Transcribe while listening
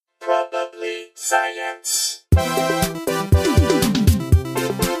Science.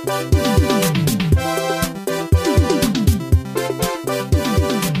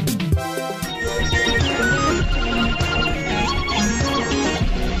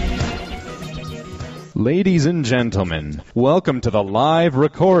 Ladies and gentlemen, welcome to the live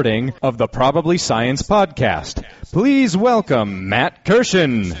recording of the Probably Science podcast. Please welcome Matt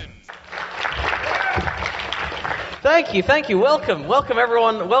Kirshen. Thank you. Welcome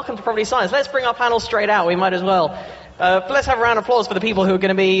everyone. Welcome to Probably Science. Let's bring our panel straight out. We might as well. Let's have a round of applause for the people who are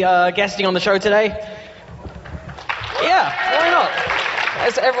going to be guesting on the show today. Yeah, why not?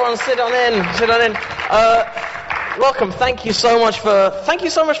 Let's everyone sit on in. Welcome. Thank you so much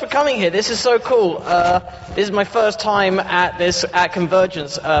for coming here. This is so cool. This is my first time at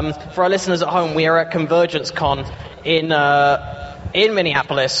Convergence. For our listeners at home, we are at Convergence Con in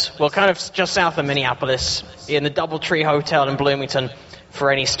Minneapolis. Well, kind of just south of Minneapolis, in the DoubleTree Hotel in Bloomington.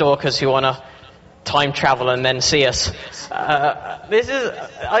 For any stalkers who want to time travel and then see us, this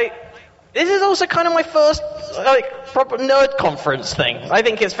is also kind of my first proper nerd conference thing. I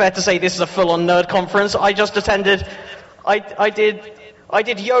think it's fair to say this is a full-on nerd conference. I just attended. I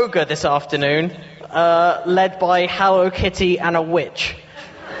did yoga this afternoon, led by Hello Kitty and a witch,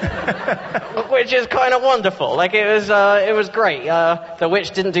 which is kind of wonderful. Like it was great. The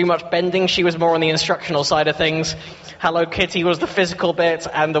witch didn't do much bending. She was more on the instructional side of things. Hello Kitty was the physical bit,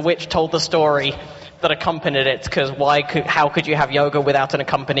 and the witch told the story that accompanied it, because how could you have yoga without an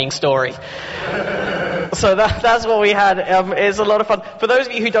accompanying story? So that's what we had. It's a lot of fun. For those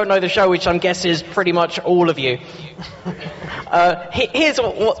of you who don't know the show, which I'm guessing is pretty much all of you, here's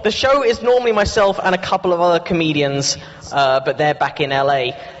what the show is. Normally myself and a couple of other comedians, but they're back in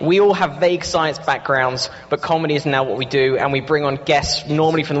LA. We all have vague science backgrounds, but comedy is now what we do, and we bring on guests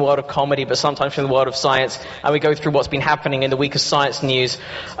normally from the world of comedy, but sometimes from the world of science, and we go through what's been happening in the week of science news.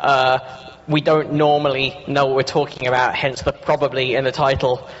 We don't normally know what we're talking about, hence the probably in the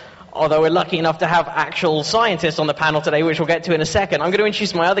title. Although we're lucky enough to have actual scientists on the panel today, which we'll get to in a second. I'm going to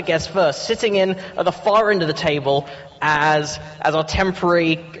introduce my other guest first, sitting in at the far end of the table as our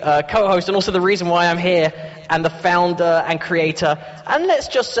temporary co-host, and also the reason why I'm here, and the founder and creator, and let's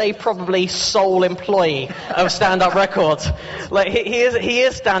just say probably sole employee of Stand Up Records. Like he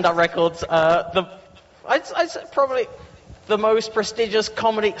is Stand Up Records. I'd say probably the most prestigious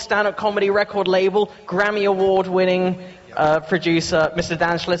stand-up comedy record label, Grammy Award-winning producer, Mr.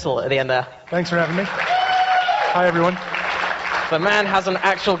 Dan Schlissel, at the end there. Thanks for having me. Hi, everyone. The man has an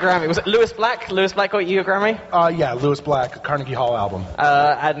actual Grammy. Was it Lewis Black? Lewis Black got you a Grammy? Yeah, Lewis Black, Carnegie Hall album.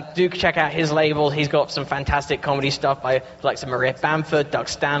 And do check out his label. He's got some fantastic comedy stuff by like some Maria Bamford, Doug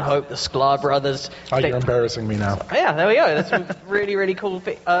Stanhope, the Sklar Brothers. Oh, you're embarrassing me now. Oh, yeah, there we go. That's some really cool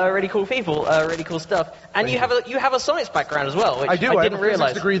people, really cool stuff. And you have a science background as well, which I do. I didn't have a realize.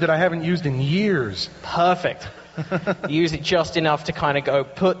 physics degree that I haven't used in years. Perfect. Use it just enough to kind of go,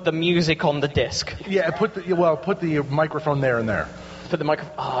 put the music on the disc. Yeah, put the microphone there and there. Put the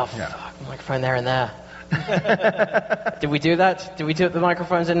microphone. Oh, yeah. Fuck, the microphone there and there. Did we do that? Did we do the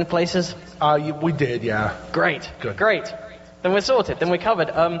microphones in places? We did, yeah. Great. Good. Great. Then we're sorted. Then we're covered.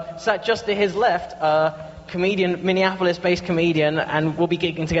 Sat just to his left, comedian, Minneapolis-based comedian, and we'll be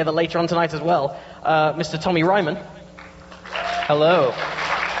gigging together later on tonight as well, Mr. Tommy Ryman. Hello.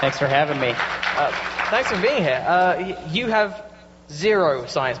 Thanks for having me. Thanks for being here. You have zero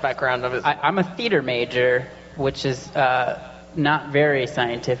science background. I'm a theater major, which is not very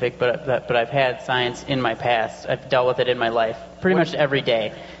scientific, but I've had science in my past. I've dealt with it in my life pretty much every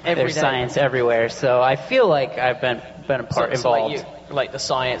day. There's science everywhere, so I feel like I've been a part involved. Like the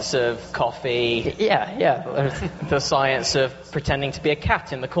science of coffee. Yeah. The science of pretending to be a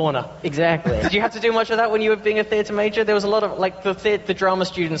cat in the corner. Exactly. Did you have to do much of that when you were being a theatre major? There was a lot of, like, the drama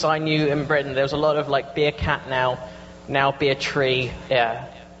students I knew in Britain, there was a lot of, like, be a cat now be a tree. Yeah.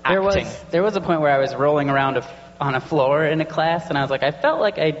 Acting. There was a point where I was rolling around on a floor in a class, and I was like, I felt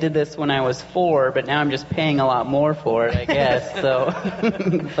like I did this when I was 4, but now I'm just paying a lot more for it, I guess. So,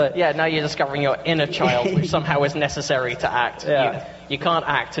 but yeah, now you're discovering your inner child, which somehow is necessary to act. Yeah. You can't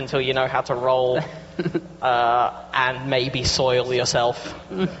act until you know how to roll and maybe soil yourself.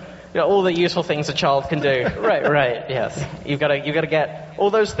 You know, all the useful things a child can do. Right. Yes. You've got to get all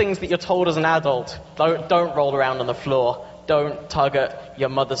those things that you're told as an adult. Don't roll around on the floor. Don't tug at your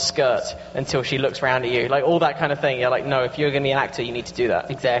mother's skirt until she looks around at you. Like, all that kind of thing. You're like, no, if you're going to be an actor, you need to do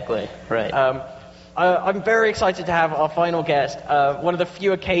that. Exactly. Right. I'm very excited to have our final guest. One of the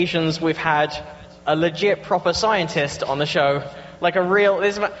few occasions we've had a legit, proper scientist on the show. Like a real...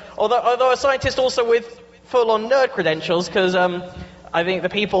 Although a scientist also with full-on nerd credentials, because I think the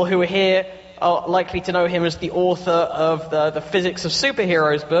people who are here are likely to know him as the author of the Physics of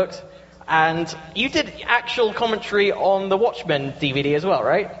Superheroes books. And you did actual commentary on the Watchmen DVD as well,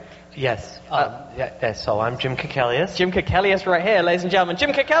 right? Yes. So I'm Jim Kekelius. Jim Kekelius right here, ladies and gentlemen.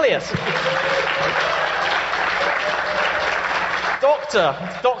 Jim Kekelius.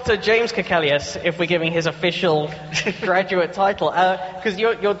 Dr. James Kekelius, if we're giving his official graduate title. Because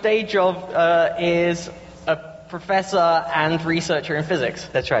your day job is a professor and researcher in physics.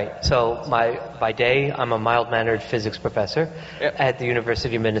 That's right. So by day, I'm a mild-mannered physics professor at the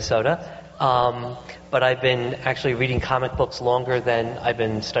University of Minnesota. But I've been actually reading comic books longer than I've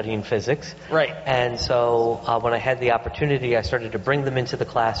been studying physics. Right. And so when I had the opportunity, I started to bring them into the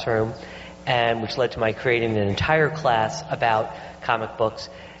classroom, and which led to my creating an entire class about comic books,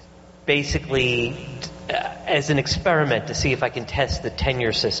 basically as an experiment to see if I can test the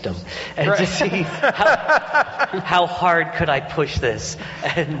tenure system and to see how hard could I push this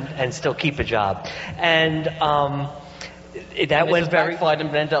and still keep a job. And that went very backfired and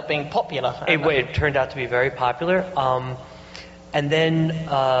ended up being popular. It turned out to be very popular. And then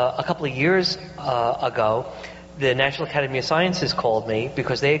a couple of years ago, the National Academy of Sciences called me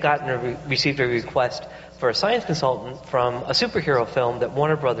because they had received a request for a science consultant from a superhero film that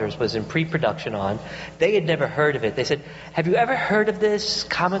Warner Brothers was in pre-production on. They had never heard of it. They said, "Have you ever heard of this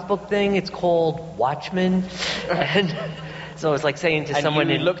comic book thing? It's called Watchmen." And so it's like saying to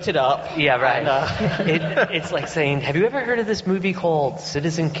someone... And you looked it up. Yeah, right. And, it's like saying, "Have you ever heard of this movie called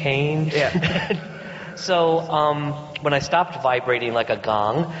Citizen Kane?" Yeah. So when I stopped vibrating like a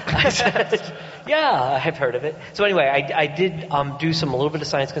gong, I said, "Yeah, I've heard of it." So anyway, I did do a little bit of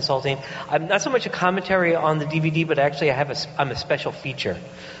science consulting. I'm not so much a commentary on the DVD, but actually I'm a special feature.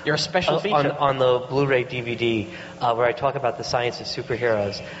 You're a special feature? On the Blu-ray DVD where I talk about the science of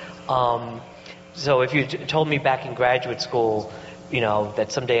superheroes. So if you told me back in graduate school,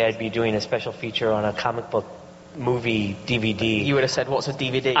 that someday I'd be doing a special feature on a comic book movie DVD, you would have said, "What's a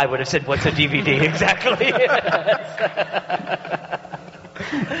DVD?" I would have said, "What's a DVD?" Exactly.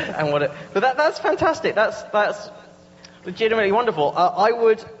 But that's fantastic. That's legitimately wonderful.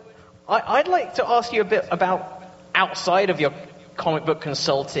 I'd like to ask you a bit about outside of your comic book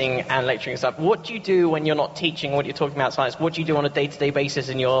consulting and lecturing stuff. What do you do when you're not teaching? When you're talking about science? What do you do on a day-to-day basis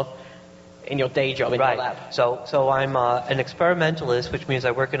in your day job in your lab? So I'm an experimentalist, which means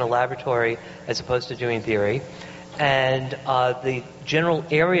I work in a laboratory as opposed to doing theory. And the general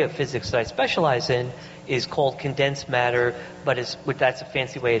area of physics that I specialize in is called condensed matter, but that's a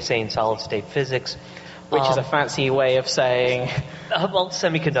fancy way of saying solid-state physics. Which is a fancy way of saying...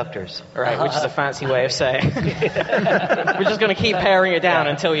 semiconductors. Right, which is a fancy way of saying... We're just going to keep paring it down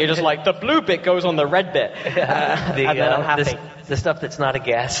until you're just like, the blue bit goes on the red bit. And then I'm happy. The stuff that's not a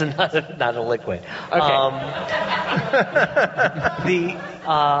gas and not a liquid. Okay.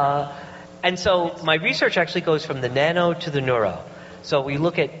 And so my research actually goes from the nano to the neuro. So we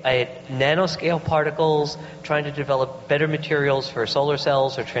look at nanoscale particles, trying to develop better materials for solar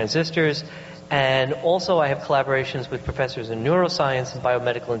cells or transistors. And also I have collaborations with professors in neuroscience and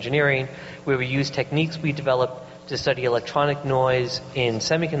biomedical engineering, where we use techniques we developed to study electronic noise in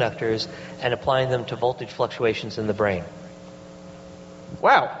semiconductors and applying them to voltage fluctuations in the brain.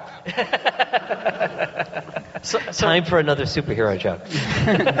 Wow. Time for another superhero joke.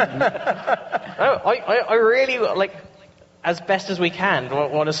 I really, as best as we can,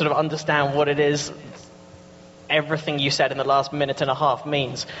 want to sort of understand what it is everything you said in the last minute and a half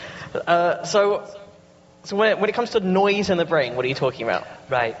means. So when it comes to noise in the brain, what are you talking about?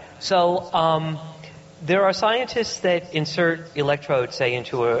 Right. So there are scientists that insert electrodes, say,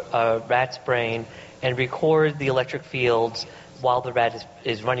 into a rat's brain and record the electric fields while the rat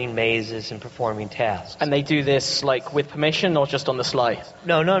is running mazes and performing tasks. And they do this with permission or just on the sly?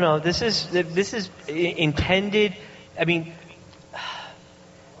 No. This is intended. I mean,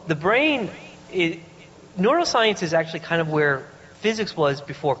 the brain. Neuroscience is actually kind of where physics was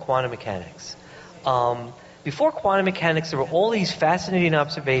before quantum mechanics. Before quantum mechanics, there were all these fascinating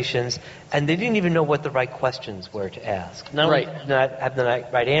observations, and they didn't even know what the right questions were to ask. Not only did not have the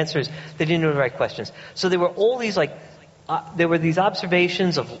right answers, they didn't know the right questions. So there were all these there were these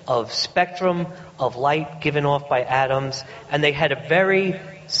observations of spectrum of light given off by atoms, and they had a very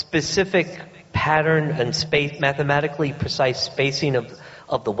specific pattern and mathematically precise spacing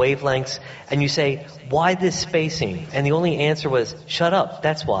of the wavelengths. And you say, why this spacing? And the only answer was, shut up,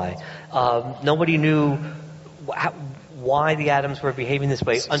 that's why. Nobody knew why the atoms were behaving this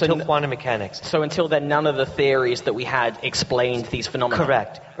way until quantum mechanics. So until then, none of the theories that we had explained these phenomena.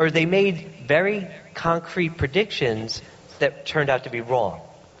 Correct. Or they made very concrete predictions that turned out to be wrong.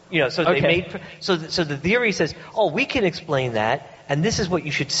 So they made so the theory says, we can explain that, and this is what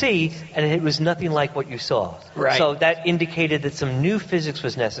you should see, and it was nothing like what you saw. Right. So that indicated that some new physics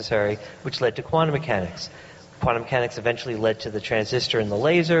was necessary, which led to quantum mechanics. Quantum mechanics eventually led to the transistor and the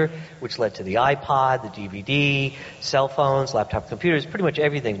laser, which led to the iPod, the DVD, cell phones, laptop computers, pretty much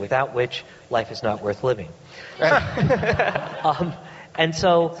everything, without which life is not worth living. And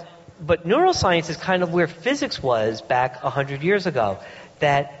so, but neuroscience is kind of where physics was back 100 years ago,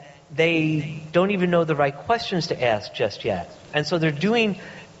 that they don't even know the right questions to ask just yet. And so they're doing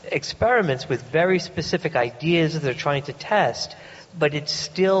experiments with very specific ideas that they're trying to test, but it's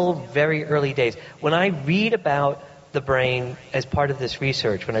still very early days. When I read about the brain as part of this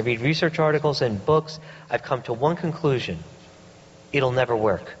research, when I read research articles and books, I've come to one conclusion: it'll never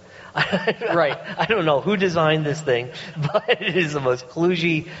work. Right. I don't know who designed this thing, but it is the most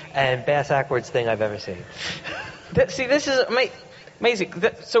kludgy and bass-backwards thing I've ever seen. See, this is amazing.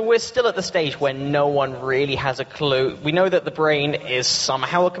 So we're still at the stage where no one really has a clue. We know that the brain is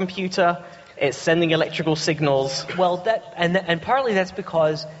somehow a computer. It's sending electrical signals. Well, and partly that's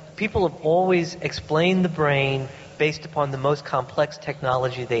because people have always explained the brain based upon the most complex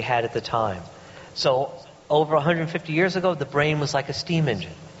technology they had at the time. So over 150 years ago, the brain was like a steam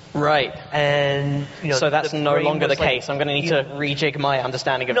engine. Right. And so that's no longer the was case. I'm going to need to rejig my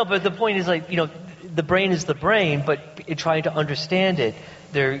understanding of. No, but the point is the brain is the brain, but in trying to understand it,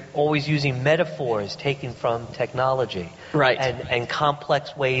 they're always using metaphors taken from technology. Right. And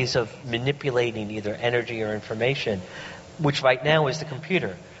complex ways of manipulating either energy or information, which right now is the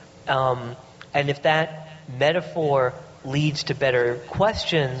computer. And if that metaphor leads to better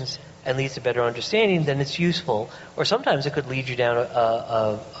questions and leads to better understanding, then it's useful. Or sometimes it could lead you down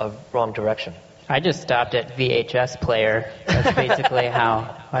a wrong direction. I just stopped at VHS player. That's basically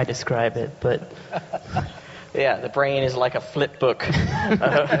how I describe it. But yeah, the brain is like a flip book.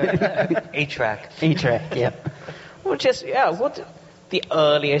 8-track. 8-track, yep. Well, what's the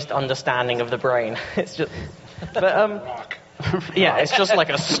earliest understanding of the brain? It's just, but Rock. yeah, it's just like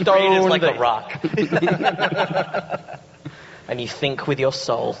a stone. The brain is like a rock. And you think with your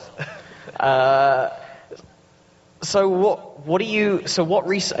soul. So what are you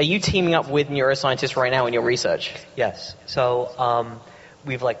teaming up with neuroscientists right now in your research? Yes. So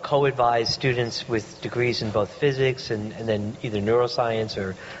we've co-advised students with degrees in both physics and then either neuroscience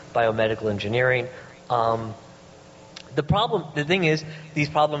or biomedical engineering. The thing is, these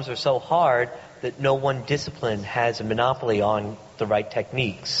problems are so hard that no one discipline has a monopoly on the right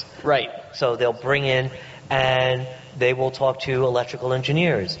techniques. Right. So they'll bring in and they will talk to electrical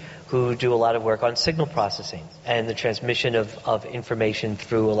engineers who do a lot of work on signal processing and the transmission of information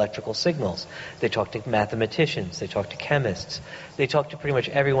through electrical signals. They talk to mathematicians. They talk to chemists. They talk to pretty much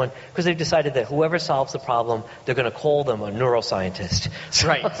everyone because they've decided that whoever solves the problem, they're going to call them a neuroscientist. So,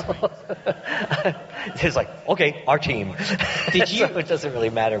 right. It's okay, our team. Did you? So it doesn't really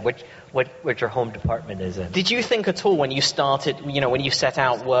matter what your home department is in. Did you think at all when you started, when you set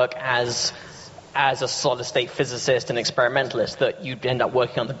out work as a solid-state physicist and experimentalist, that you'd end up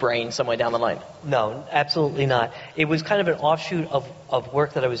working on the brain somewhere down the line? No, absolutely not. It was kind of an offshoot of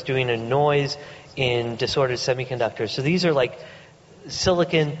work that I was doing in noise in disordered semiconductors. So these are like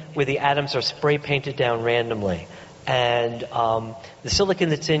silicon where the atoms are spray painted down randomly. And the silicon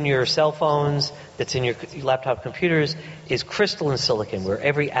that's in your cell phones, that's in your laptop computers, is crystalline silicon, where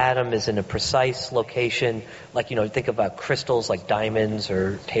every atom is in a precise location. Think about crystals like diamonds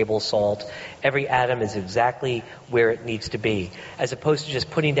or table salt. Every atom is exactly where it needs to be, as opposed to just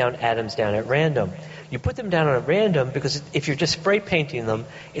putting down atoms down at random. You put them down at random because if you're just spray painting them,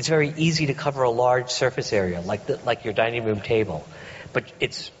 it's very easy to cover a large surface area, like your dining room table. But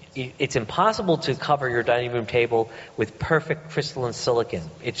it's impossible to cover your dining room table with perfect crystalline silicon.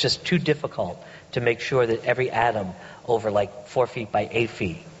 It's just too difficult to make sure that every atom over 4 feet by 8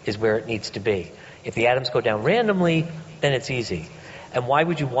 feet is where it needs to be. If the atoms go down randomly, then it's easy. And why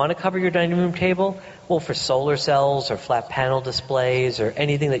would you want to cover your dining room table? Well, for solar cells or flat panel displays or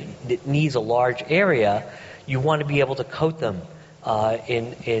anything that needs a large area, you want to be able to coat them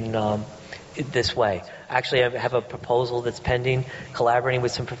in this way. Actually, I have a proposal that's pending, collaborating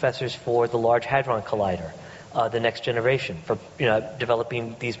with some professors for the Large Hadron Collider, the next generation, for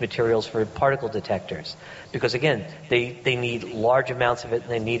developing these materials for particle detectors. Because again, they need large amounts of it,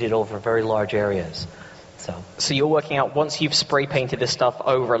 and they need it over very large areas. So you're working out, once you've spray painted this stuff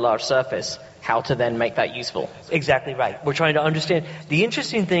over a large surface, how to then make that useful. Exactly right. We're trying to understand. The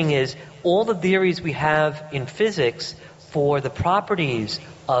interesting thing is all the theories we have in physics for the properties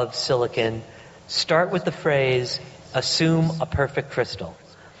of silicon start with the phrase, assume a perfect crystal.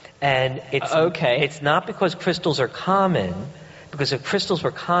 And it's not because crystals are common, because if crystals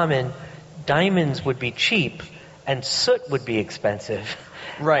were common, diamonds would be cheap and soot would be expensive.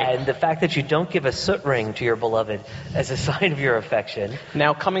 Right. And the fact that you don't give a soot ring to your beloved as a sign of your affection.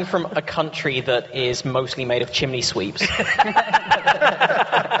 Now, coming from a country that is mostly made of chimney sweeps,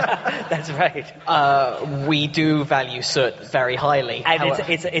 That's right. we do value soot very highly. And However-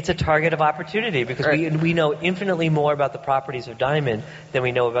 it's a target of opportunity because Right. we know infinitely more about the properties of diamond than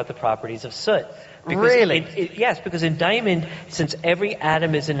we know about the properties of soot. Because Really? Yes, because in diamond, since every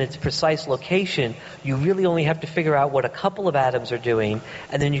atom is in its precise location, you really only have to figure out what a couple of atoms are doing,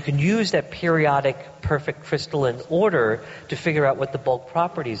 and then you can use that periodic perfect crystalline order to figure out what the bulk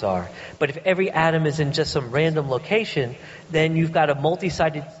properties are. But if every atom is in just some random location, then you've got a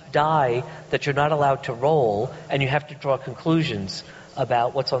multi-sided die that you're not allowed to roll, and you have to draw conclusions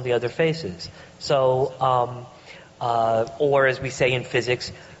about what's on the other faces. So, or as we say in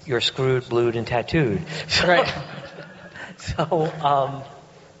physics, you're screwed, blued, and tattooed. Right. So,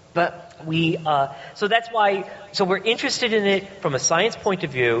 so that's why. So we're interested in it from a science point of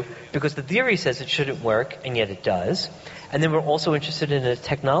view because the theory says it shouldn't work, and yet it does. And then we're also interested in a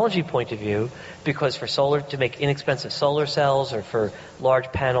technology point of view because to make inexpensive solar cells, or for large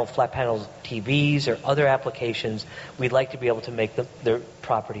flat panel TVs, or other applications, we'd like to be able to make their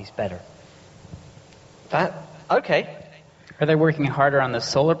properties better. Okay. Are they working harder on the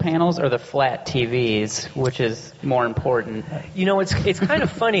solar panels or the flat TVs, which is more important? You know, it's kind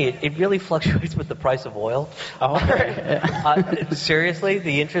of funny. It really fluctuates with the price of oil. Oh, Seriously,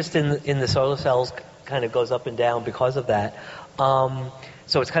 the interest in the solar cells kind of goes up and down because of that.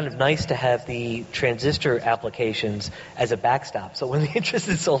 So it's kind of nice to have the transistor applications as a backstop. So when the interest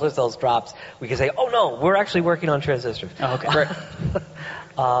in solar cells drops, we can say, "Oh no, we're actually working on transistors." Oh, okay.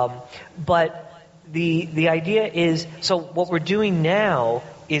 But the idea is, so what we're doing now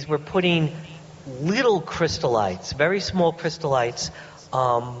is we're putting little crystallites, very small crystallites,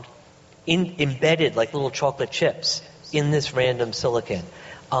 embedded like little chocolate chips in this random silicon.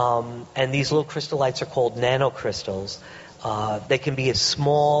 And these little crystallites are called nanocrystals. They can be as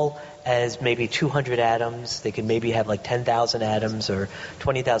small as maybe 200 atoms. They can maybe have like 10,000 atoms or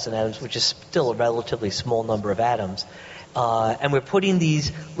 20,000 atoms, which is still a relatively small number of atoms. And we're putting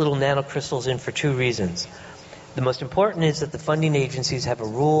these little nanocrystals in for two reasons. The most important is that the funding agencies have a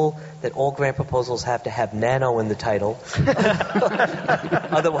rule that all grant proposals have to have nano in the title.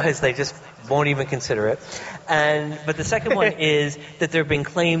 Otherwise, they just won't even consider it. But the second one is that there have been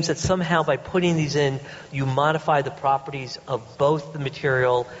claims that somehow by putting these in, you modify the properties of both the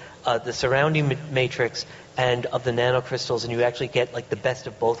material, the surrounding matrix, and of the nanocrystals, and you actually get like the best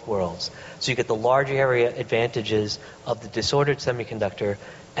of both worlds. So you get the large area advantages of the disordered semiconductor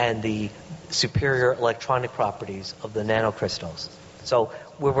and the superior electronic properties of the nanocrystals. So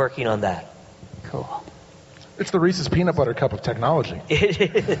we're working on that. Cool. It's the Reese's peanut butter cup of technology. It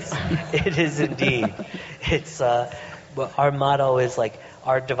is. It is indeed. It's our motto is like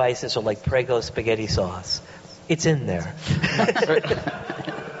our devices are like Prego spaghetti sauce. It's in there.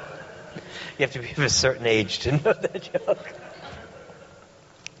 You have to be of a certain age to know that joke.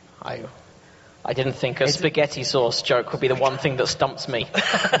 I didn't think a spaghetti sauce joke would be the one thing that stumps me. Over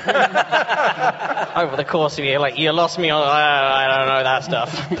the course of a year, like, you lost me on, I don't know that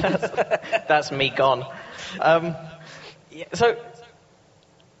stuff. That's me gone.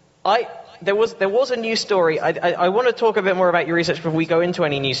 There was a news story. I want to talk a bit more about your research before we go into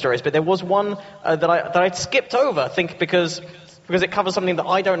any news stories, but there was one that I skipped over, I think because it covers something that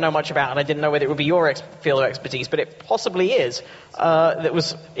I don't know much about, and I didn't know whether it would be your field of expertise, but it possibly is. That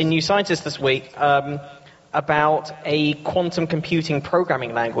was in New Scientist this week about a quantum computing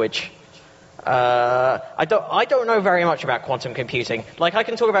programming language. I don't know very much about quantum computing. Like, I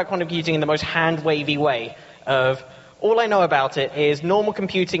can talk about quantum computing in the most hand-wavy way of, all I know about it is normal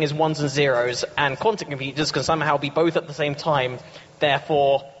computing is ones and zeros, and quantum computers can somehow be both at the same time,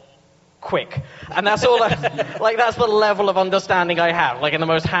 therefore quick. And that's all, that's the level of understanding I have, like in the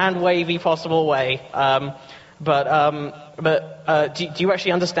most hand-wavy possible way. Do you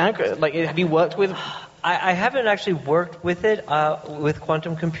actually understand? Like, have you worked with? I haven't actually worked with it, with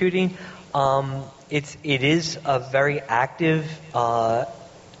quantum computing. It is a very active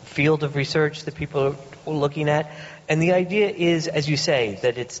field of research that people are looking at. And the idea is, as you say,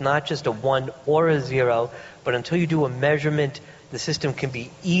 that it's not just a 1 or a 0, but until you do a measurement, the system can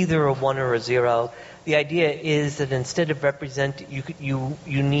be either a 1 or a 0. The idea is that instead of you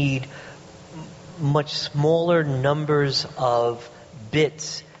need much smaller numbers of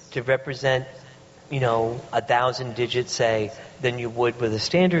bits to represent, 1,000 digits, say, than you would with a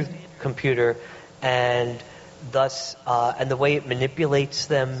standard computer, and thus, and the way it manipulates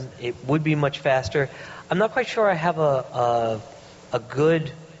them, it would be much faster. I'm not quite sure I have a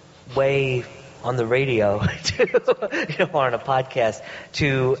good way on the radio or on a podcast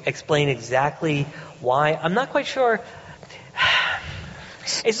to explain exactly why. I'm not quite sure.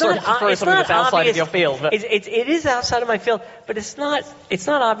 It's Sort not of prefer it's something not that's outside obvious. of your field, but- It is outside of my field, but it's not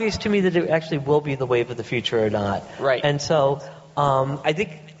obvious to me that it actually will be the wave of the future or not. Right. And so I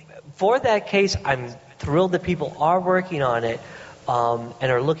think for that case, I'm thrilled that people are working on it and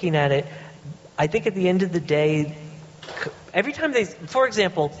are looking at it. I think at the end of the day, every time for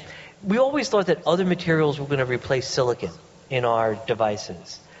example, we always thought that other materials were going to replace silicon in our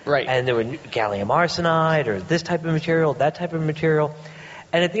devices. Right. And there were gallium arsenide or this type of material, that type of material.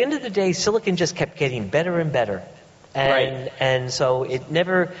 And at the end of the day, silicon just kept getting better and better. And, Right. and so it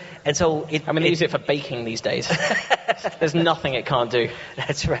never, and so it... I mean, they use it for baking these days. There's nothing it can't do.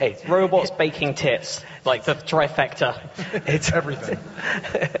 That's right. Robots baking tits, like the trifecta. It's Everything.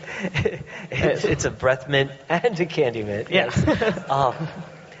 it's a breath mint and a candy mint. Yeah. Yes.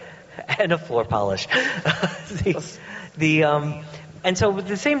 And a floor polish. And so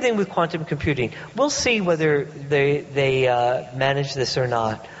the same thing with quantum computing. We'll see whether they manage this or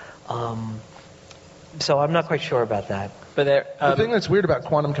not. So I'm not quite sure about that. But they're, The thing that's weird about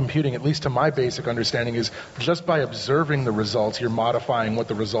quantum computing, at least to my basic understanding, is just by observing the results, you're modifying what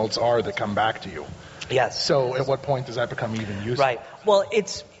the results are that come back to you. Yes. So at what point does that become even useful? Right. Well,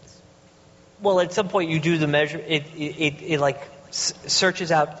 at some point you do the measure. It like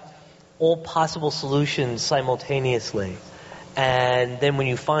searches out all possible solutions simultaneously, and then when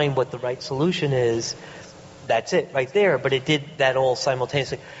you find what the right solution is, that's it right there. But it did that all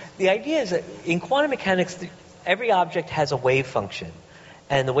simultaneously. The idea is that in quantum mechanics, every object has a wave function,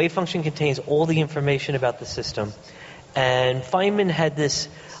 and the wave function contains all the information about the system. And Feynman had this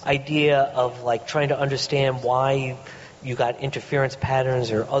idea of like trying to understand why you got interference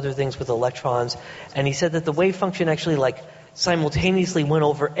patterns or other things with electrons, and he said that the wave function actually like simultaneously went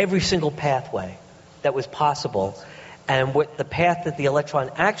over every single pathway that was possible, and what the path that the electron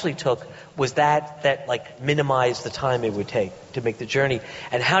actually took was that like minimized the time it would take to make the journey.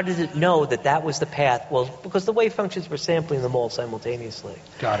 And how did it know that was the path? Well, because the wave functions were sampling them all simultaneously.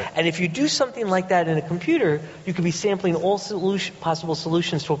 Got it. And if you do something like that in a computer, you could be sampling all possible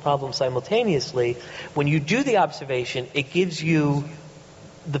solutions to a problem simultaneously. When you do the observation, it gives you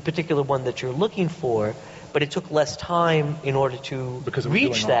the particular one that you're looking for, but it took less time in order to Because it was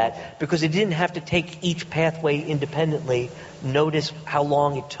reach doing that, because it didn't have to take each pathway independently, notice how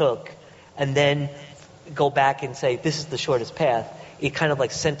long it took, and then go back and say, this is the shortest path. It kind of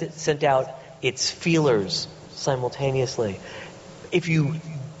like sent out its feelers simultaneously. If you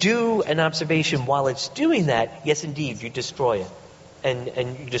do an observation while it's doing that, yes, indeed, you destroy it.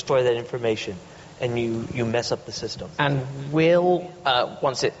 And you destroy that information. And you mess up the system. And will,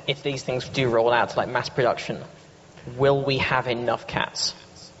 if these things do roll out to like mass production, will we have enough cats?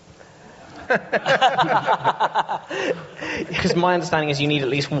 Because my understanding is you need at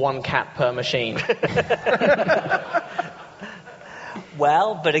least one cat per machine.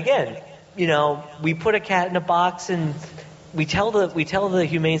 Well, but again, we put a cat in a box and we tell the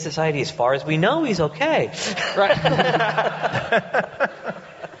Humane Society, as far as we know, he's okay. Right.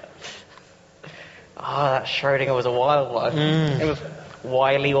 That Schrödinger was a wild one. It was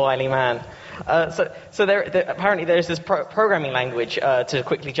wily man. So apparently there's this programming language, to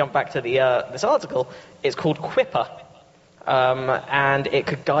quickly jump back to this article, it's called Quipper. And it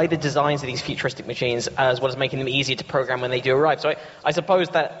could guide the designs of these futuristic machines as well as making them easier to program when they do arrive. So I suppose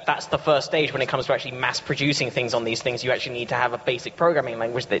that's the first stage when it comes to actually mass producing things on these things. You actually need to have a basic programming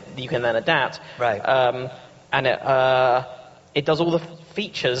language that you can then adapt. Right. And it does all the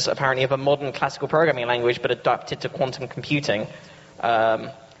features, apparently, of a modern classical programming language, but adapted to quantum computing.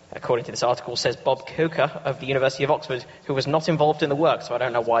 According to this article, says Bob Coker of the University of Oxford, who was not involved in the work, so I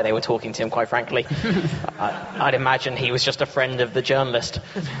don't know why they were talking to him, quite frankly. I'd imagine he was just a friend of the journalist.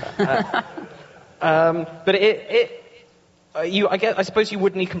 But I suppose you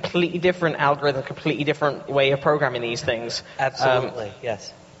would need completely different algorithm, completely different way of programming these things. Absolutely,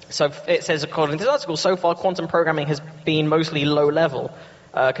 yes. So it says, according to this article, so far quantum programming has been mostly low-level,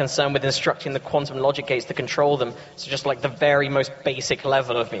 concerned with instructing the quantum logic gates to control them. So just like the very most basic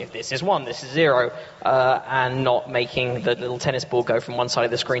level of this is 1, this is 0, and not making the little tennis ball go from one side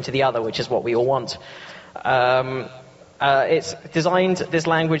of the screen to the other, which is what we all want. It's designed, this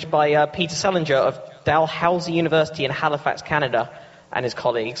language, by Peter Selinger of Dalhousie University in Halifax, Canada, and his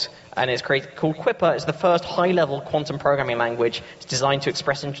colleagues, and it's called Quipper. It's the first high-level quantum programming language. It's designed to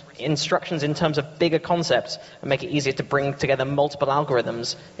express instructions in terms of bigger concepts and make it easier to bring together multiple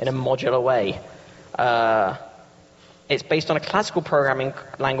algorithms in a modular way. It's based on a classical programming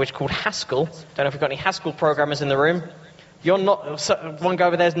language called Haskell. Don't know if we've got any Haskell programmers in the room. You're not. One guy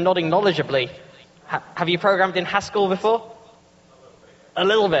over there is nodding knowledgeably. Have you programmed in Haskell before? A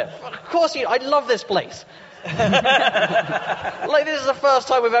little bit. Of course I love this place. Like, this is the first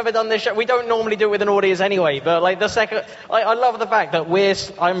time we've ever done this show. We don't normally do it with an audience anyway, but like the second, I love the fact that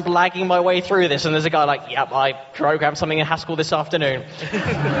I'm blagging my way through this, and there's a guy like, yep, I programmed something in Haskell this afternoon.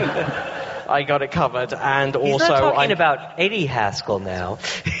 I got it covered, and He's also not talking about Eddie Haskell now.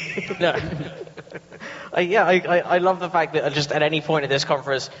 No. I love the fact that just at any point at this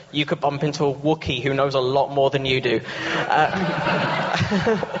conference, you could bump into a Wookiee who knows a lot more than you do.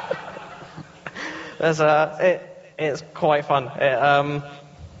 It's quite fun.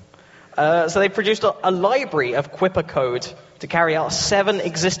 So they produced a library of Quipper code to carry out 7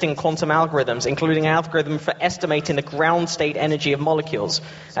 existing quantum algorithms, including an algorithm for estimating the ground state energy of molecules.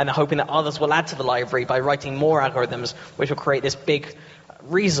 And they're hoping that others will add to the library by writing more algorithms, which will create this big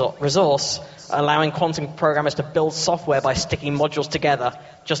resource, allowing quantum programmers to build software by sticking modules together,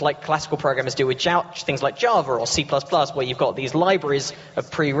 just like classical programmers do with things like Java or C++, where you've got these libraries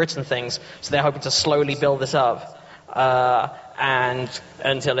of pre-written things. So they're hoping to slowly build this up, and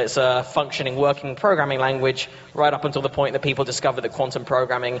until it's a functioning, working programming language, right up until the point that people discover that quantum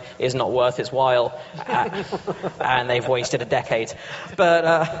programming is not worth its while, and they've wasted a decade.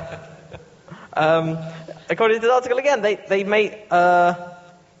 But according to the article again, they may...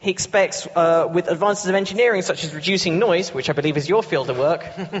 He expects, with advances of engineering, such as reducing noise, which I believe is your field of work,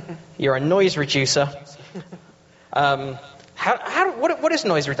 you're a noise reducer. What is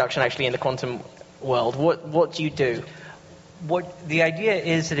noise reduction actually in the quantum world? What do you do? What the idea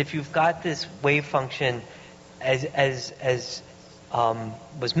is that if you've got this wave function, as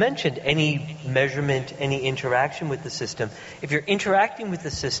was mentioned, any measurement, any interaction with the system, if you're interacting with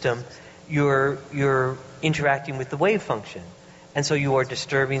the system, you're interacting with the wave function. And so you are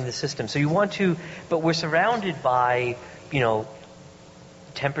disturbing the system. So you want to, but we're surrounded by,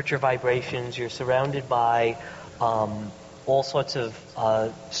 temperature vibrations. You're surrounded by all sorts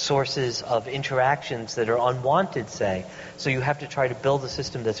of sources of interactions that are unwanted, say. So you have to try to build a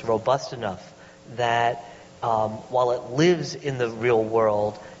system that's robust enough that while it lives in the real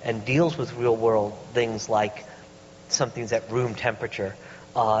world and deals with real world things like something's at room temperature,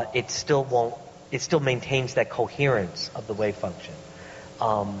 it still maintains that coherence of the wave function.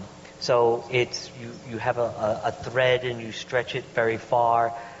 So it's you have a thread and you stretch it very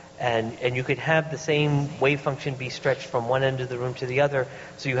far, and you could have the same wave function be stretched from one end of the room to the other,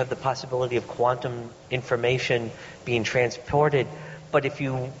 so you have the possibility of quantum information being transported. But if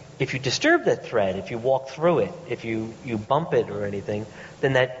you disturb that thread, if you walk through it, if you bump it or anything,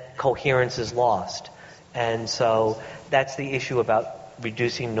 then that coherence is lost. And so that's the issue about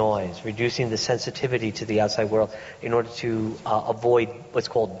reducing noise, reducing the sensitivity to the outside world in order to avoid what's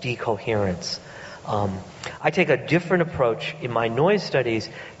called decoherence. I take a different approach in my noise studies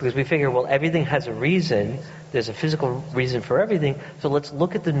because we figure, well, everything has a reason. There's a physical reason for everything. So let's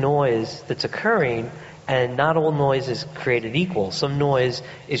look at the noise that's occurring, and not all noise is created equal. Some noise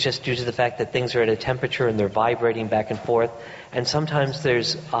is just due to the fact that things are at a temperature and they're vibrating back and forth. And sometimes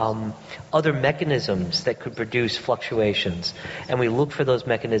there's other mechanisms that could produce fluctuations. And we look for those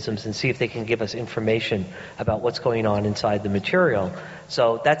mechanisms and see if they can give us information about what's going on inside the material.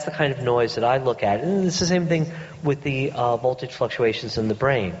 So that's the kind of noise that I look at. And it's the same thing with the voltage fluctuations in the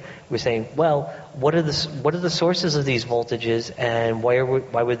brain. We're saying, well, what are the sources of these voltages, and why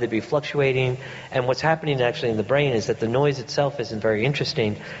would they be fluctuating? And what's happening actually in the brain is that the noise itself isn't very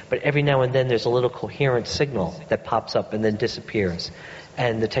interesting, but every now and then there's a little coherent signal that pops up and then disappears.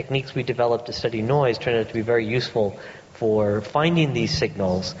 And the techniques we developed to study noise turned out to be very useful for finding these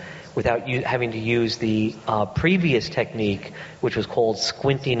signals without having to use the previous technique, which was called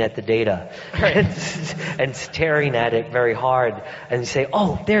squinting at the data and staring at it very hard, and you say,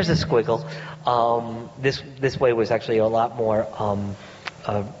 oh, there's a squiggle. This way was actually a lot more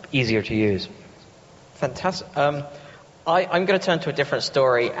easier to use. Fantastic. I'm going to turn to a different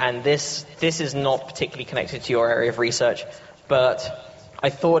story, and this is not particularly connected to your area of research, but I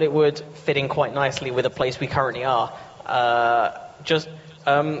thought it would fit in quite nicely with the place we currently are.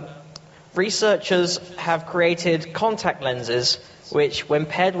 Researchers have created contact lenses which, when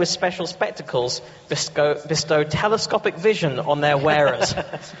paired with special spectacles, bestow telescopic vision on their wearers.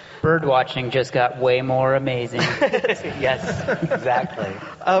 Bird watching just got way more amazing. Yes, exactly.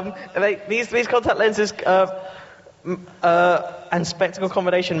 These contact lenses and spectacle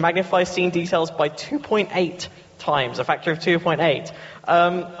combination magnify scene details by 2.8 times, a factor of 2.8.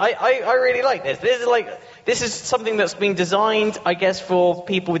 I really like this. This is something that's been designed, I guess, for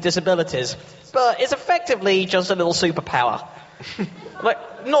people with disabilities, but it's effectively just a little superpower.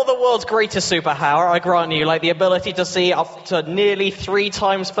 Like, not the world's greatest superpower, I grant you, like the ability to see up to nearly 3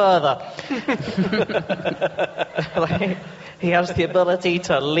 times further. Like, he has the ability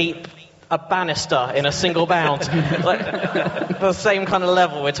to leap a banister in a single bound. Like, the same kind of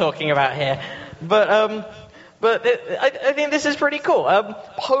level we're talking about here. But I think this is pretty cool.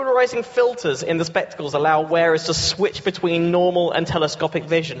 Polarizing filters in the spectacles allow wearers to switch between normal and telescopic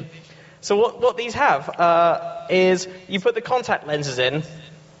vision. So what these have is you put the contact lenses in.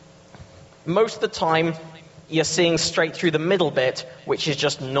 Most of the time, you're seeing straight through the middle bit, which is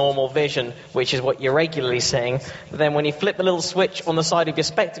just normal vision, which is what you're regularly seeing. But then when you flip the little switch on the side of your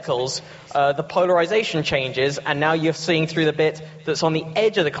spectacles, the polarization changes, and now you're seeing through the bit that's on the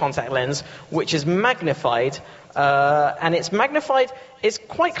edge of the contact lens, which is magnified. And it's magnified, it's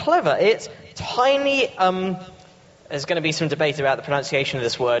quite clever. It's tiny... There's going to be some debate about the pronunciation of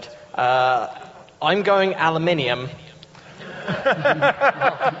this word. I'm going aluminium.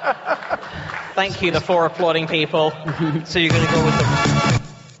 Thank you, the 4 applauding people. So you're going to go with the...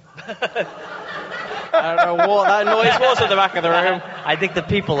 I don't know what that noise was at the back of the room. I think the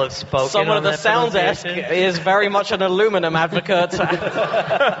people have spoken. Someone on at the sound desk is very much an aluminum advocate.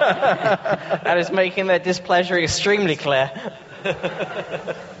 And is making their displeasure extremely clear.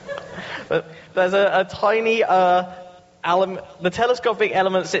 But there's a tiny... the telescopic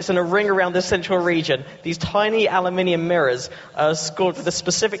element sits in a ring around the central region. These tiny aluminium mirrors scored with a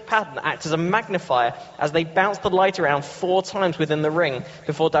specific pattern act as a magnifier as they bounce the light around 4 times within the ring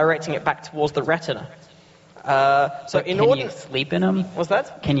before directing it back towards the retina. Can you sleep in them? What's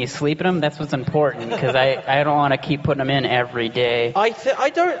that? Can you sleep in them? That's what's important, because I don't want to keep putting them in every day. I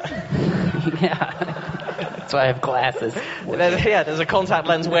don't... Yeah. That's why I have glasses. There's a contact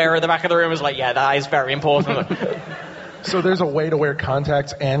lens wearer in the back of the room who's like, yeah, that is very important. So there's a way to wear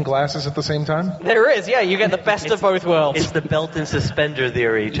contacts and glasses at the same time? There is, yeah. You get the best of both worlds. It's the belt and suspender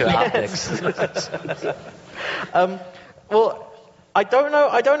theory to optics. Well, I don't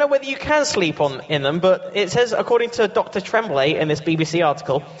know whether you can sleep in them, but it says, according to Dr. Tremblay in this BBC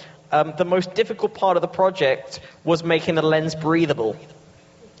article, the most difficult part of the project was making the lens breathable.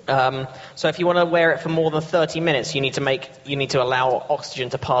 So if you want to wear it for more than 30 minutes, you need to allow oxygen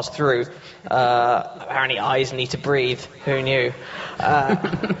to pass through. Apparently eyes need to breathe. Who knew?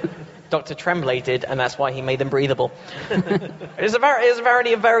 Dr. Tremblay did, and that's why he made them breathable. It's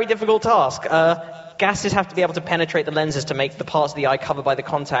a very difficult task. Gases have to be able to penetrate the lenses to make the parts of the eye covered by the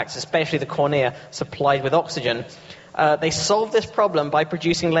contacts, especially the cornea, supplied with oxygen. They solved this problem by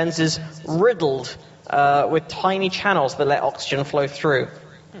producing lenses riddled with tiny channels that let oxygen flow through.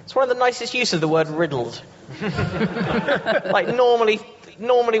 It's one of the nicest uses of the word riddled. Like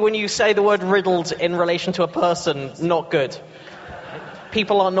normally when you say the word riddled in relation to a person, not good.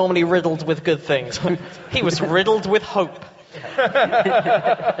 People aren't normally riddled with good things. He was riddled with hope.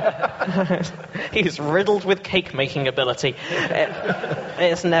 He's riddled with cake-making ability.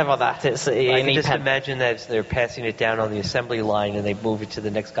 It's never that. I can just imagine that they're passing it down on the assembly line and they move it to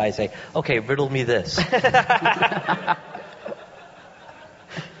the next guy and say, okay, riddle me this.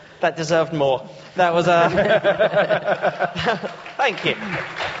 That deserved more. That was Thank you.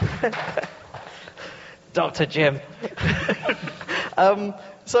 Dr. Jim.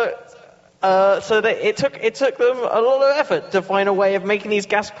 It took them a lot of effort to find a way of making these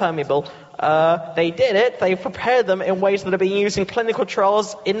gas permeable. They did it. They prepared them in ways that are being used in clinical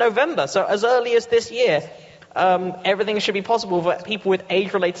trials in November. So as early as this year, everything should be possible for people with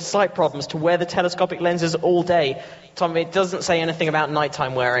age-related sight problems to wear the telescopic lenses all day. Tom, it doesn't say anything about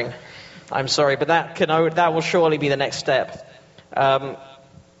nighttime wearing. I'm sorry, but that will surely be the next step. Claire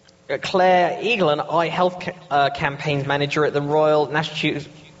Eaglin, Eye Health Campaigns Manager at the Royal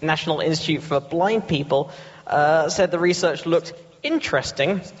National Institute for Blind People, said the research looked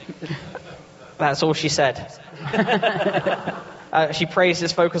interesting. That's all she said. She praised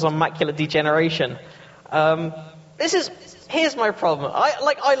his focus on macular degeneration. Here's my problem.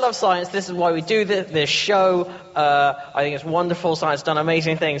 I love science. This is why we do this show. I think it's wonderful. Science has done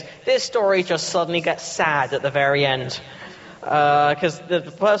amazing things. This story just suddenly gets sad at the very end. Because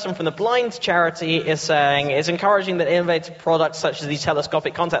the person from the blind charity is saying it's encouraging that innovative products such as these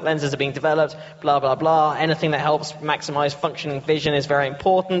telescopic contact lenses are being developed, blah, blah, blah. Anything that helps maximize functioning vision is very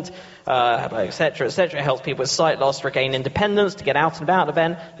important, etc., etc. It helps people with sight loss regain independence to get out and about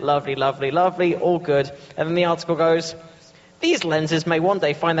event. Lovely, lovely, lovely, all good. And then the article goes, these lenses may one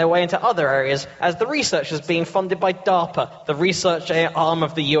day find their way into other areas as the research is being funded by DARPA, the research arm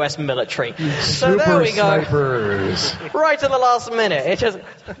of the US military. So there we go. Snipers. Right at the last minute.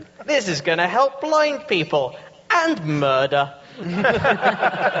 This is going to help blind people and murder.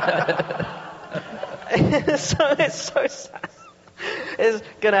 So it's so sad. is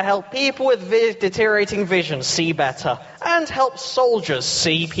going to help people with deteriorating vision see better, and help soldiers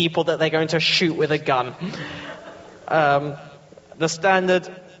see people that they're going to shoot with a gun. The standard,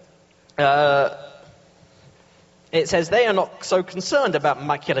 it says they are not so concerned about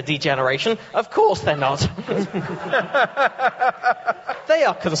macular degeneration. Of course they're not. They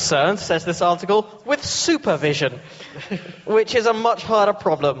are concerned, says this article, with supervision, which is a much harder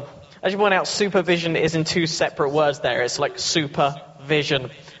problem. As you point out, supervision is in two separate words there. It's like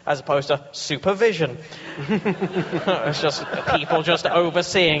supervision as opposed to supervision. It's just people just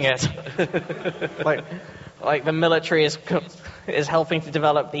overseeing it. Like the military is helping to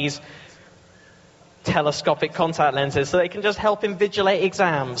develop these telescopic contact lenses so they can just help invigilate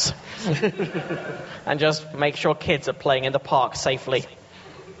exams and just make sure kids are playing in the park safely.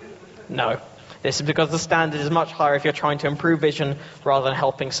 No. This is because the standard is much higher if you're trying to improve vision rather than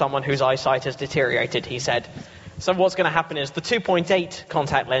helping someone whose eyesight has deteriorated, he said. So what's going to happen is the 2.8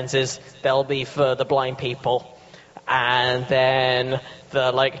 contact lenses, they'll be for the blind people. And then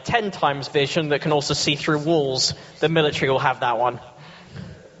the 10 times vision that can also see through walls, the military will have that one.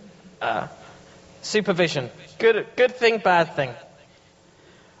 Supervision. Good thing, bad thing.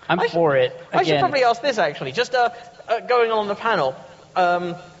 I'm for it. I should probably ask this, actually. Just going on the panel.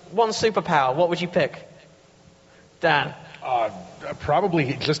 One superpower, what would you pick? Dan?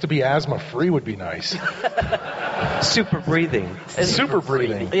 Probably just to be asthma-free would be nice. Super breathing. Super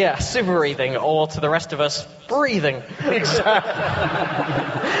breathing. Yeah, super breathing, or to the rest of us, breathing. Exactly.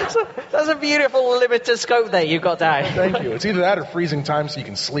 So that's a beautiful limited scope there you've got, Dan. Thank you. It's either that or freezing time so you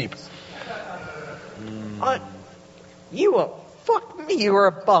can sleep. You were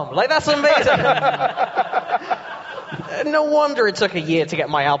a bum. That's amazing. No wonder it took a year to get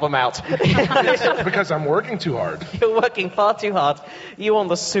my album out. Because I'm working too hard. You're working far too hard. You want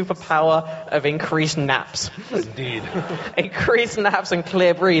the superpower of increased naps. Indeed. Increased naps and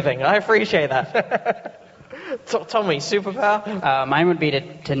clear breathing. I appreciate that. Tommy, superpower? Mine would be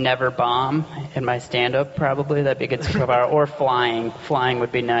to never bomb in my stand-up, probably. That'd be a good superpower. Or flying. Flying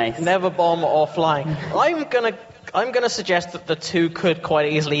would be nice. Never bomb or flying. I'm gonna suggest that the two could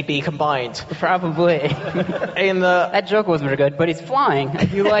quite easily be combined. Probably. That joke wasn't very good, but he's flying. I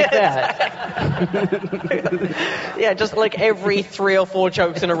do like that. Yeah, just like every 3 or 4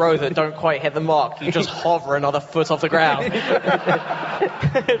 jokes in a row that don't quite hit the mark, you just hover another foot off the ground.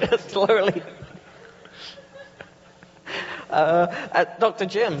 Just slowly. Dr.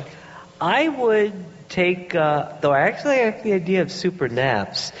 Jim. I would take, though I actually like the idea of super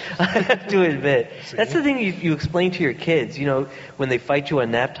naps, I have to admit. That's the thing you explain to your kids, when they fight you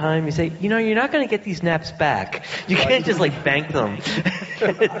on nap time, you say, you're not going to get these naps back. You can't just bank them.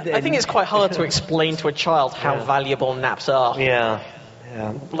 I think it's quite hard to explain to a child how valuable naps are. Yeah.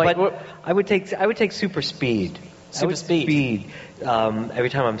 But I would take super speed. Super speed. Every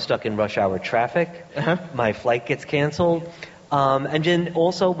time I'm stuck in rush hour traffic, my flight gets canceled. And then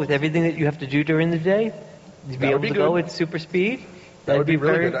also with everything that you have to do during the day, to be able to go at super speed. That would be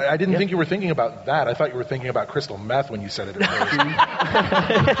really good. I didn't think you were thinking about that. I thought you were thinking about crystal meth when you said it at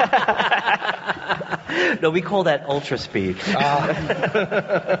first. No, we call that ultra speed.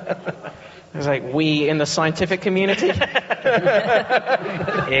 It's like we in the scientific community.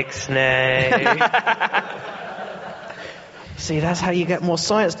 Ixnay. See, that's how you get more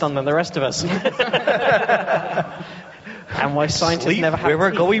science done than the rest of us. And why scientists sleep. Never have Where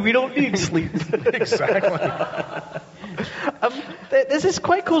we're sleep. going, we don't need sleep. Exactly. There's this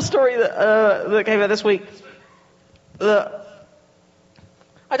quite cool story that came out this week.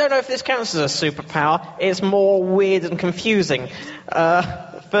 I don't know if this counts as a superpower. It's more weird and confusing.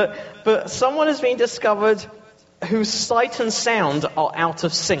 But someone has been discovered whose sight and sound are out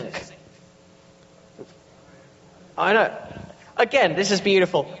of sync. I know. Again, this is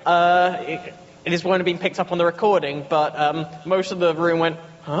beautiful. It is one being picked up on the recording, but most of the room went,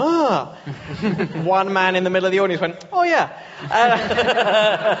 ah. One man in the middle of the audience went, oh yeah.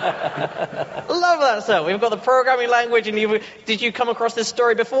 Love that stuff. We've got the programming language, and did you come across this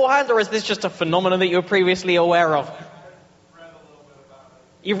story beforehand, or is this just a phenomenon that you were previously aware of?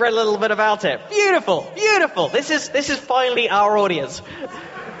 You've read a little bit about it. Beautiful, beautiful. This is finally our audience.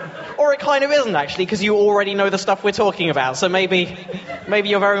 Or it kind of isn't, actually, because you already know the stuff we're talking about. So maybe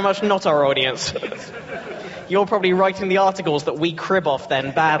you're very much not our audience. You're probably writing the articles that we crib off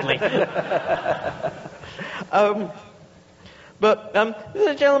then badly. But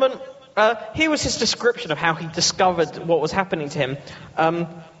this gentleman, here was his description of how he discovered what was happening to him.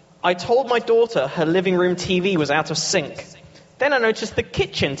 I told my daughter her living room TV was out of sync. Then I noticed the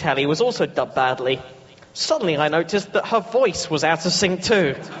kitchen telly was also dubbed badly. Suddenly I noticed that her voice was out of sync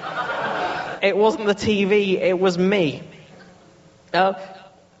too. It wasn't the TV, it was me.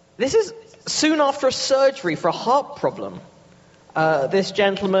 This is soon after a surgery for a heart problem. This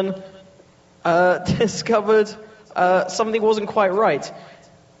gentleman discovered something wasn't quite right.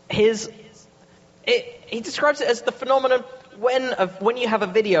 He describes it as the phenomenon when you have a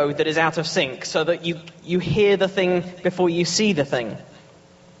video that is out of sync, so that you hear the thing before you see the thing.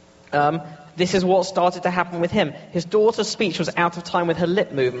 This is what started to happen with him. His daughter's speech was out of time with her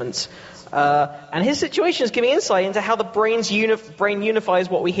lip movements. And his situation is giving insight into how the brain unifies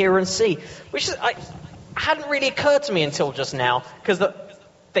what we hear and see, which hadn't really occurred to me until just now, because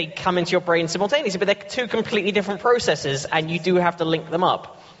they come into your brain simultaneously, but they're two completely different processes, and you do have to link them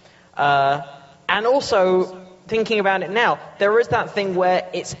up. And also, thinking about it now, there is that thing where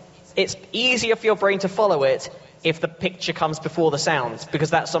it's easier for your brain to follow it if the picture comes before the sound, because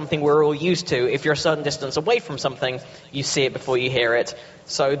that's something we're all used to. If you're a certain distance away from something, you see it before you hear it.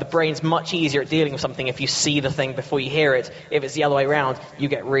 So the brain's much easier at dealing with something if you see the thing before you hear it. If it's the other way around, you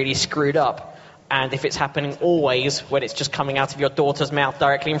get really screwed up. And if it's happening always, when it's just coming out of your daughter's mouth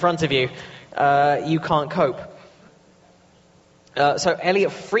directly in front of you, you can't cope. So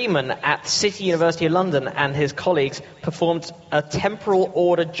Elliot Freeman at City University of London and his colleagues performed a temporal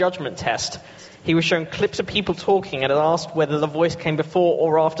order judgment test. He was shown clips of people talking and asked whether the voice came before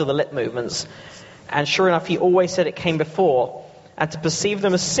or after the lip movements. And sure enough, he always said it came before. And to perceive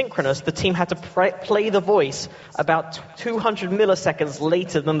them as synchronous, the team had to play the voice about 200 milliseconds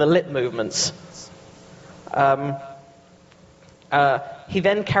later than the lip movements. He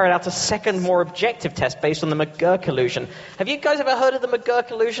then carried out a second, more objective test based on the McGurk illusion. Have you guys ever heard of the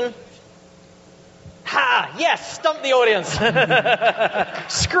McGurk illusion? Ha! Yes! Stump the audience!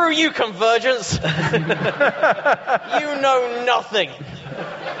 Screw you, Convergence! You know nothing!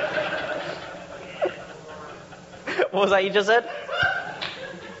 What was that you just said?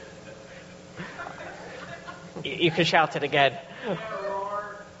 You can shout it again.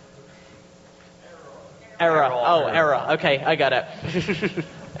 Error. Oh, error. Okay, I got it.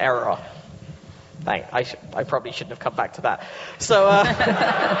 Error. I probably shouldn't have come back to that. So,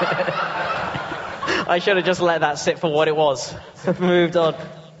 I should have just let that sit for what it was. Moved on.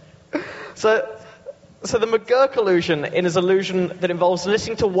 So the McGurk illusion is an illusion that involves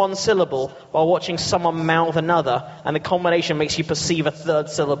listening to one syllable while watching someone mouth another, and the combination makes you perceive a third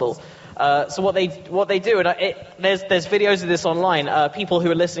syllable. So what they do, and there's videos of this online. People who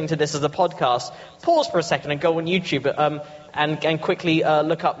are listening to this as a podcast, pause for a second and go on YouTube and quickly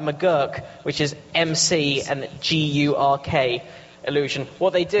look up McGurk, which is MC and GURK illusion.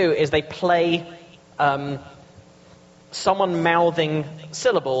 What they do is they play someone mouthing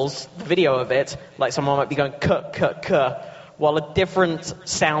syllables, the video of it, like someone might be going k, while a different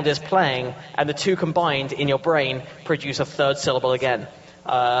sound is playing, and the two combined in your brain produce a third syllable again.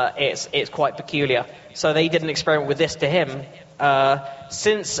 It's quite peculiar. So they did an experiment with this to him.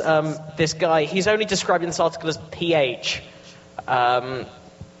 Since this guy, he's only described in this article as PH,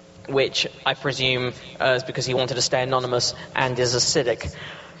 which I presume is because he wanted to stay anonymous and is acidic.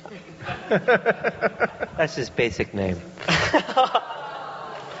 That's his basic name.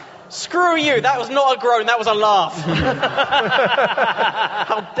 Screw you, that was not a groan, that was a laugh.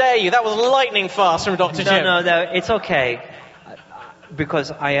 How dare you, that was lightning fast from Dr. Jim. No, it's okay.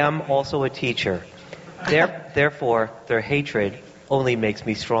 Because I am also a teacher. Therefore, their hatred only makes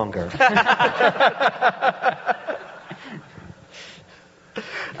me stronger.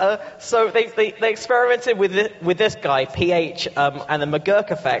 So they experimented with this guy, PH, and the McGurk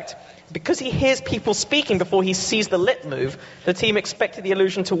effect. Because he hears people speaking before he sees the lip move, the team expected the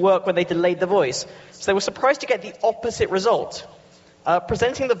illusion to work when they delayed the voice. So they were surprised to get the opposite result.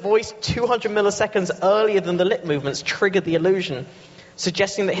 Presenting the voice 200 milliseconds earlier than the lip movements triggered the illusion,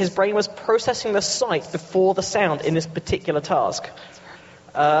 suggesting that his brain was processing the sight before the sound in this particular task.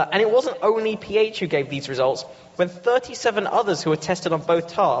 And it wasn't only PH who gave these results. When 37 others who were tested on both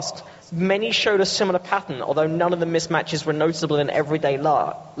tasks, many showed a similar pattern, although none of the mismatches were noticeable in everyday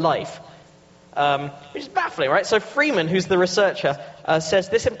life. Which is baffling, right? So Freeman, who's the researcher, says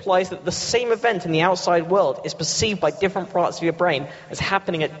this implies that the same event in the outside world is perceived by different parts of your brain as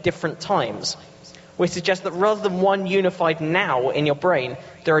happening at different times. Which suggests that rather than one unified now in your brain,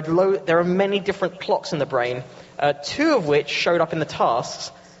 there are many different clocks in the brain, two of which showed up in the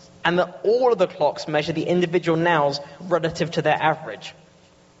tasks, and that all of the clocks measure the individual nows relative to their average.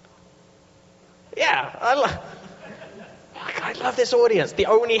 Yeah, I love this audience. The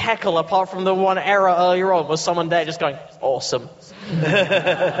only heckle, apart from the one error earlier on, was someone there just going, awesome.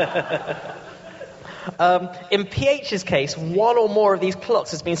 In PH's case, one or more of these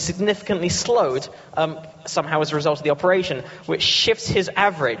clocks has been significantly slowed, somehow as a result of the operation, which shifts his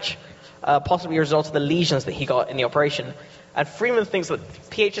average, possibly a result of the lesions that he got in the operation. And Freeman thinks that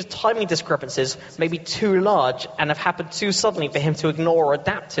PH's timing discrepancies may be too large and have happened too suddenly for him to ignore or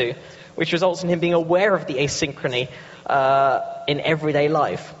adapt to, which results in him being aware of the asynchrony in everyday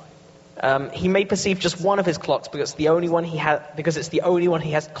life. He may perceive just one of his clocks because it's the only one he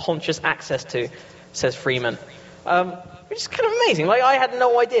has conscious access to, says Freeman. Which is kind of amazing. Like, I had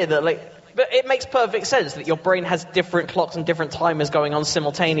no idea that, but it makes perfect sense that your brain has different clocks and different timers going on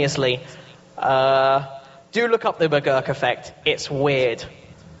simultaneously. Do look up the McGurk effect. It's weird.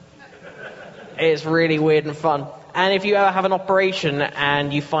 It's really weird and fun. And if you ever have an operation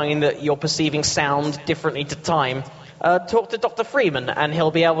and you find that you're perceiving sound differently to time, talk to Dr. Freeman and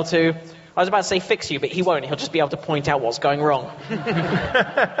he'll be able to, I was about to say fix you, but he won't. He'll just be able to point out what's going wrong.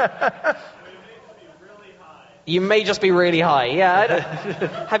 You may just be really high. Yeah.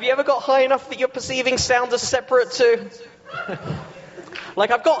 Have you ever got high enough that you're perceiving sound as separate to... Like,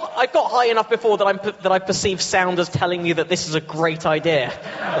 I've got high enough before that I perceive sound as telling you that this is a great idea.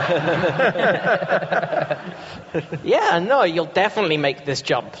 Yeah, no, you'll definitely make this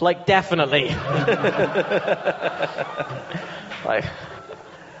jump. Like, definitely.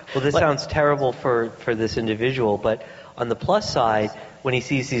 Well, this sounds terrible for this individual, but on the plus side, when he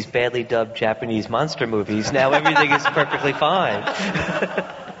sees these badly dubbed Japanese monster movies, now everything is perfectly fine.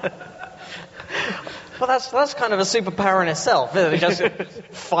 Well, that's kind of a superpower in itself, isn't it? Just,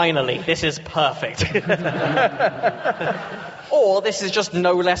 finally, this is perfect. Or this is just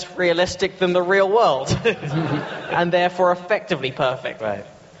no less realistic than the real world, and therefore effectively perfect. Right.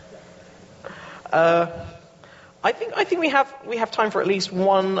 I think we have time for at least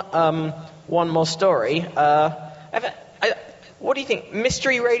one more story. What do you think?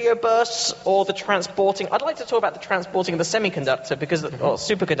 Mystery radio bursts or the transporting? I'd like to talk about the transporting of the semiconductor or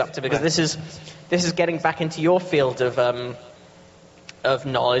superconductor, because this is getting back into your field of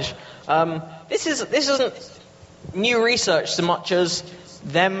knowledge. This isn't new research so much as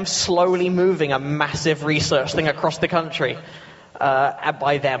them slowly moving a massive research thing across the country. And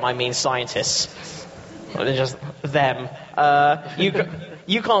by them, I mean scientists. Just them.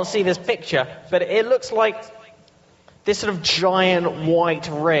 You can't see this picture, but it looks like this sort of giant white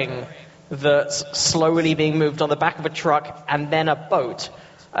ring that's slowly being moved on the back of a truck and then a boat.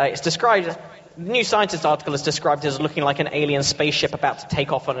 It's described, the New Scientist article is described as looking like an alien spaceship about to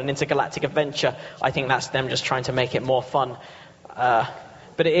take off on an intergalactic adventure. I think that's them just trying to make it more fun.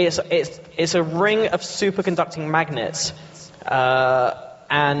 But it's a ring of superconducting magnets,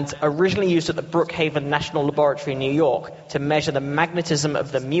 and originally used at the Brookhaven National Laboratory in New York to measure the magnetism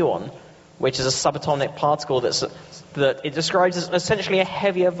of the muon, which is a subatomic particle that it describes as essentially a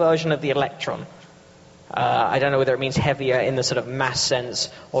heavier version of the electron. I don't know whether it means heavier in the sort of mass sense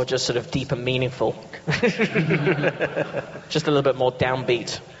or just sort of deep and meaningful. Just a little bit more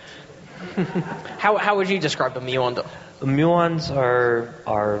downbeat. How would you describe a muon? The muons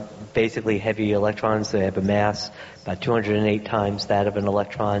are basically heavy electrons. They have a mass about 208 times that of an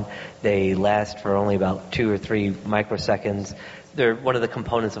electron. They last for only about 2 or 3 microseconds. They're one of the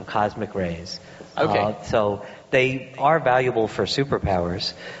components of cosmic rays. Okay. So they are valuable for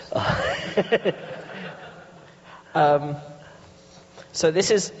superpowers. So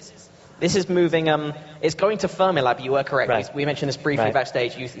this is moving. It's going to Fermilab. You were correct. Right. We mentioned this briefly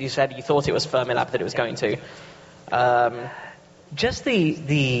backstage. You said you thought it was Fermilab that it was going to. Just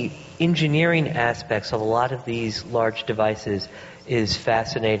the engineering aspects of a lot of these large devices is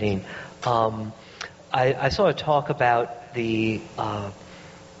fascinating. I saw a talk about the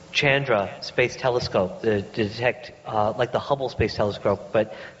Chandra Space Telescope, to detect like the Hubble Space Telescope,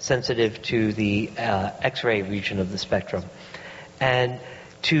 but sensitive to the X-ray region of the spectrum. And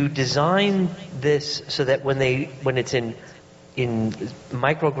to design this so that when it's in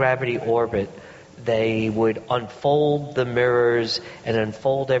microgravity orbit, they would unfold the mirrors and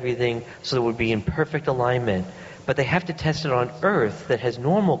unfold everything so it would be in perfect alignment. But they have to test it on Earth that has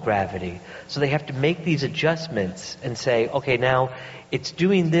normal gravity. So they have to make these adjustments and say, okay, now it's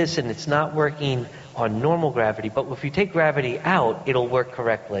doing this and it's not working on normal gravity, but if you take gravity out, it'll work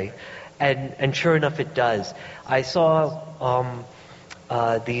correctly. And sure enough, it does. I saw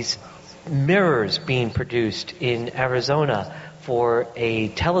these mirrors being produced in Arizona for a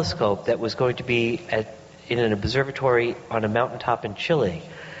telescope that was going to be in an observatory on a mountaintop in Chile.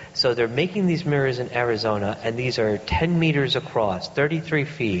 So they're making these mirrors in Arizona, and these are 10 meters across, 33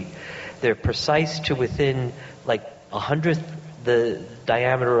 feet. They're precise to within like 100th the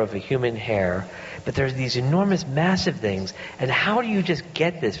diameter of a human hair. But there's these enormous, massive things. And how do you just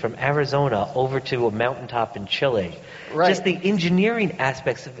get this from Arizona over to a mountaintop in Chile? Right. Just the engineering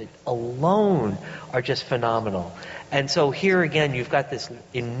aspects of it alone are just phenomenal. And so here again, you've got this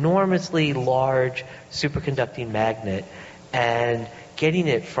enormously large superconducting magnet, and getting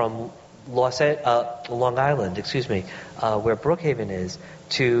it from Long Island, where Brookhaven is,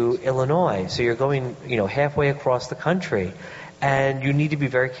 to Illinois. So you're going, halfway across the country. And you need to be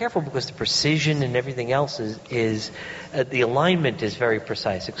very careful because the precision and everything else is the alignment is very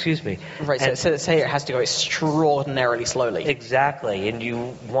precise. Right. And so say it has to go extraordinarily slowly. Exactly, and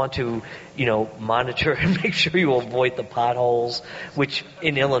you want to, monitor and make sure you avoid the potholes, which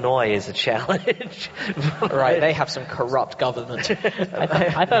in Illinois is a challenge. Right. They have some corrupt government.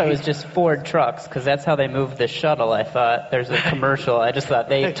 I thought it was just Ford trucks because that's how they moved the shuttle. I thought there's a commercial. I just thought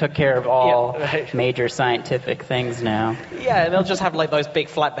they took care of all major scientific things now. Yeah, and they'll just have like those big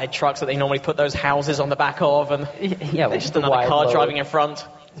flatbed trucks that they normally put those houses on the back of, and just another car driving in front.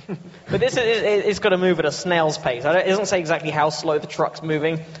 But this is going to move at a snail's pace. It doesn't say exactly how slow the truck's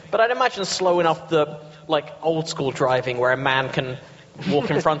moving, but I'd imagine slow enough that, like old school driving, where a man can walk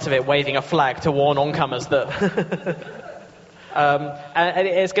in front of it waving a flag to warn oncomers that. And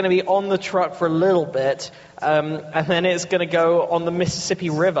it's going to be on the truck for a little bit, and then it's going to go on the Mississippi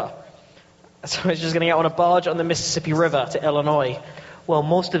River. So it's just going to get on a barge on the Mississippi River to Illinois. Well,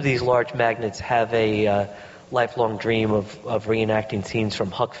 most of these large magnets have a lifelong dream of reenacting scenes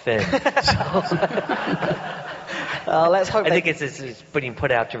from Huck Finn. Let's hope. I think it's being put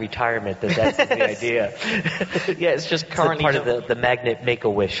out to retirement. That's the idea. Yeah, it's just currently part of the Magnet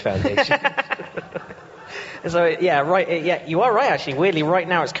Make-A-Wish Foundation. So yeah, right. Yeah, you are right. Actually, weirdly, right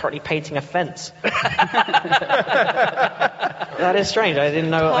now it's currently painting a fence. That is strange. I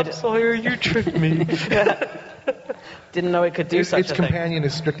didn't know. Tom Sawyer, you tricked me. Didn't know it could do such a thing. Its companion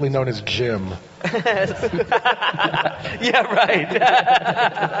is strictly known as Jim. Yeah, right.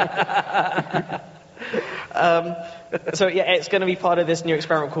 So yeah, it's going to be part of this new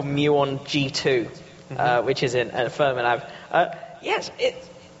experiment called Muon G2, which is in Fermilab. Yes,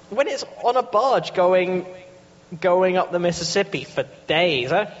 when it's on a barge going up the Mississippi for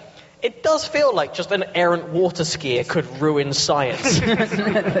days, it does feel like just an errant water skier could ruin science.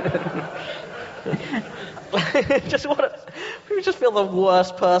 We just feel the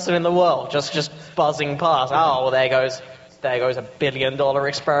worst person in the world, just buzzing past. Oh, well, there goes a $1 billion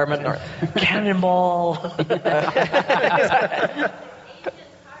experiment. Or Cannonball.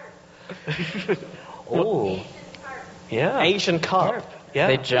 Oh, yeah. Asian carp. Yeah.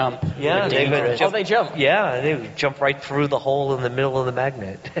 They jump. Yeah, They're dangerous. They jump. Yeah, they jump right through the hole in the middle of the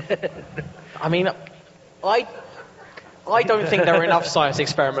magnet. I mean, I don't think there are enough science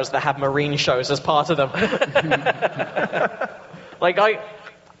experiments that have marine shows as part of them. Like, I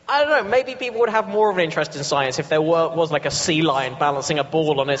don't know, maybe people would have more of an interest in science if there was like a sea lion balancing a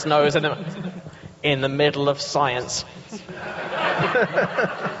ball on its nose in the middle of science.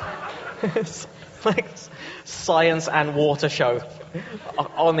 It's like science and water show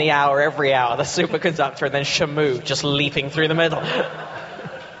on the hour, every hour, the superconductor, and then Shamu just leaping through the middle.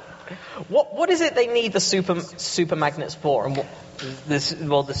 What is it they need the super magnets for? And the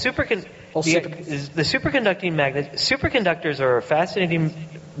superconducting magnet. Superconductors are a fascinating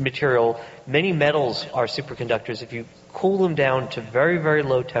material. Many metals are superconductors. If you cool them down to very, very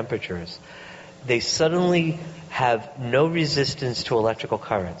low temperatures, they suddenly have no resistance to electrical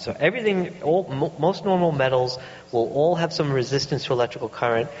current. So most normal metals will all have some resistance to electrical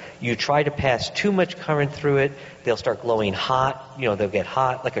current. You try to pass too much current through it, they'll start glowing hot. They'll get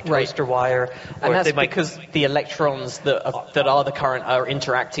hot like a toaster wire. And that's because the electrons that are the current are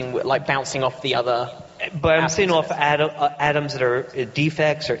interacting with, like bouncing off the other. But I'm saying off atoms that are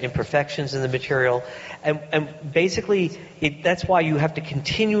defects or imperfections in the material, and basically that's why you have to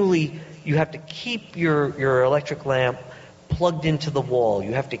keep your electric lamp plugged into the wall.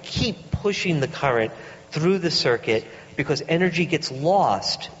 You have to keep pushing the current through the circuit because energy gets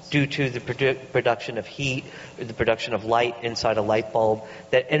lost due to the production of heat, or the production of light inside a light bulb.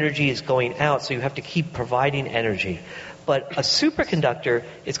 That energy is going out, so you have to keep providing energy. But a superconductor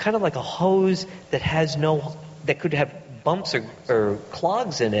is kind of like a hose that could have bumps or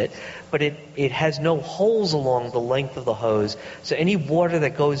clogs in it, but it has no holes along the length of the hose, so any water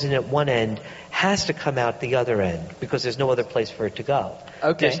that goes in at one end has to come out the other end because there's no other place for it to go.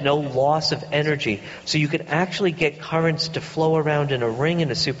 Okay. There's no loss of energy. So you can actually get currents to flow around in a ring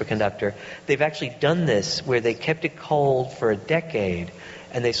in a superconductor. They've actually done this where they kept it cold for a decade,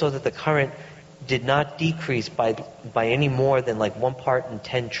 and they saw that the current did not decrease by any more than like 1 part in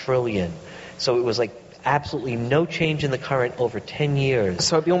 10 trillion. So it was like absolutely no change in the current over 10 years.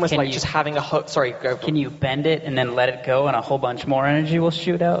 So it'd be almost just having a hose. Sorry, go. Can you bend it and then let it go and a whole bunch more energy will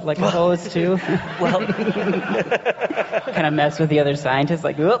shoot out like a hose too? Well, kind of mess with the other scientists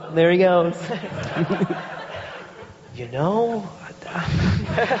like, oh, there he goes.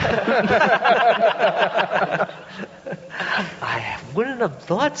 I wouldn't have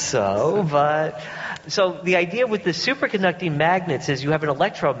thought so, but... So the idea with the superconducting magnets is you have an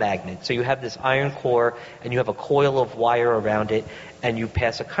electromagnet. So you have this iron core, and you have a coil of wire around it, and you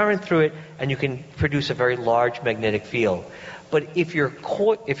pass a current through it, and you can produce a very large magnetic field. But if your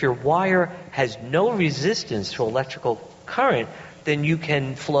wire has no resistance to electrical current, then you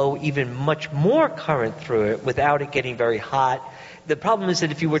can flow even much more current through it without it getting very hot. The problem is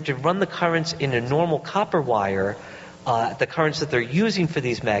that if you were to run the currents in a normal copper wire, the currents that they're using for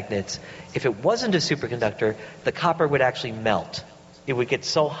these magnets, if it wasn't a superconductor, the copper would actually melt. It would get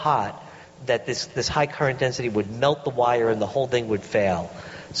so hot that this high current density would melt the wire and the whole thing would fail.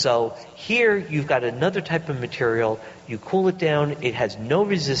 So here you've got another type of material. You cool it down, it has no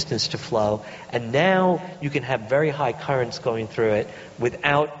resistance to flow, and now you can have very high currents going through it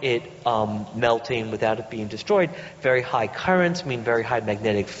without it melting, without it being destroyed. Very high currents mean very high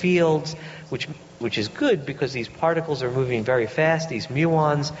magnetic fields, which is good because these particles are moving very fast, these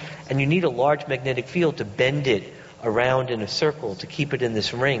muons, and you need a large magnetic field to bend it around in a circle to keep it in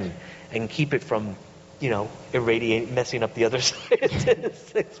this ring and keep it from, irradiating, messing up the other side of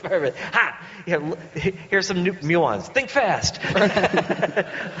this experiment. Ha! Here's some new muons. Think fast.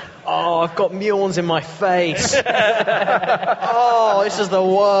 Oh, I've got muons in my face. Oh, this is the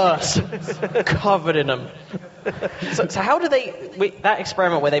worst. Covered in them. So how do that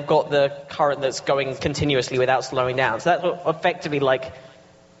experiment where they've got the current that's going continuously without slowing down, so that's effectively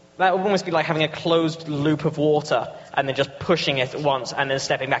that would almost be like having a closed loop of water and then just pushing it once and then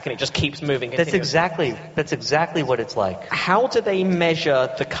stepping back and it just keeps moving continuously. That's exactly what it's like. How do they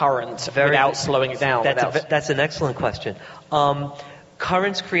measure the current without slowing it down? That's an excellent question.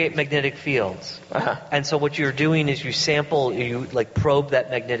 Currents create magnetic fields. Uh-huh. And so what you're doing is you probe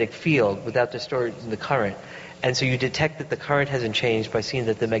that magnetic field without distorting the current. And so you detect that the current hasn't changed by seeing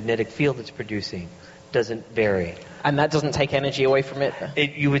that the magnetic field it's producing doesn't vary. And that doesn't take energy away from it?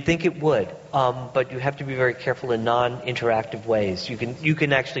 You would think it would, but you have to be very careful in non-interactive ways. You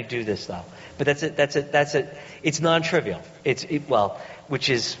can actually do this though, but it's non-trivial. Which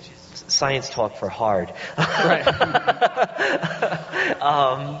is science talk for hard. Right.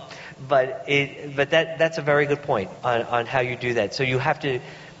 But that's a very good point on how you do that. So you have to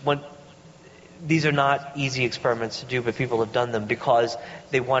these are not easy experiments to do, but people have done them because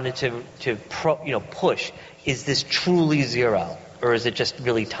they wanted to push. Is this truly zero, or is it just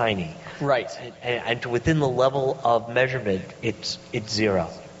really tiny? Right. And within the level of measurement, it's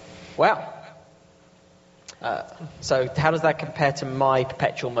zero. Wow. So how does that compare to my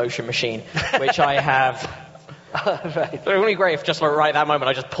perpetual motion machine, which I have? Right. It would be great if just right at that moment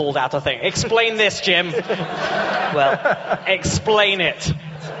I just pulled out a thing. Explain this, Jim. Well, explain it.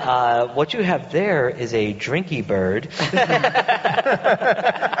 What you have there is a drinky bird.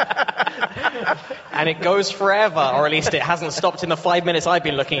 And it goes forever, or at least it hasn't stopped in the 5 minutes I've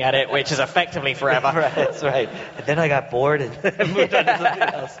been looking at it, which is effectively forever. Right, that's right. And then I got bored and moved on to something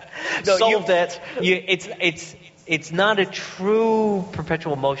else. No, solved it. It's not a true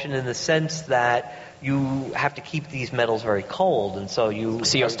perpetual motion in the sense that you have to keep these metals very cold, and so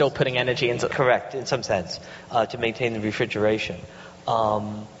you're still putting energy into... Correct, in some sense, to maintain the refrigeration.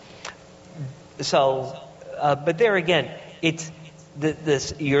 But there again, it's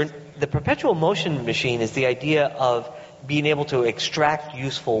the perpetual motion machine is the idea of being able to extract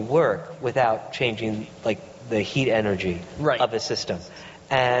useful work without changing the heat energy of a system.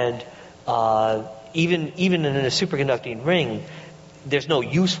 And even in a superconducting ring, there's no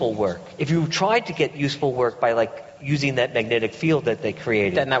useful work. If you tried to get useful work by using that magnetic field that they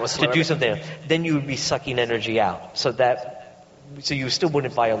created then that was to do something, then you would be sucking energy out. So you still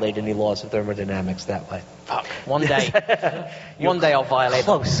wouldn't violate any laws of thermodynamics that way. Fuck. One day I'll violate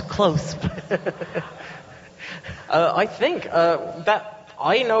them. Close. I think that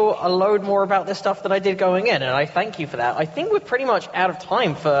I know a load more about this stuff than I did going in, and I thank you for that. I think we're pretty much out of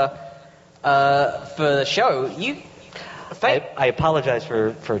time for the show. I apologize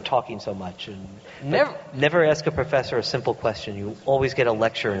for talking so much. Never ask a professor a simple question. You always get a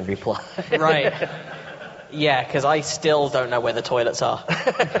lecture in reply. Right. Yeah, because I still don't know where the toilets are.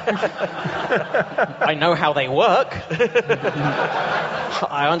 I know how they work.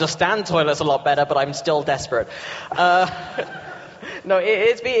 I understand toilets a lot better, but I'm still desperate. No,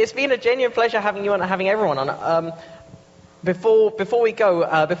 it's been a genuine pleasure having you on, having everyone on. Before we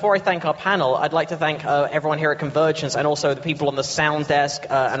go, before I thank our panel, I'd like to thank everyone here at Convergence and also the people on the sound desk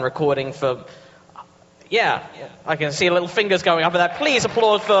and recording for... Yeah, I can see little fingers going up at that. Please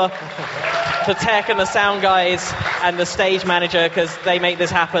applaud for the tech and the sound guys and the stage manager, because they make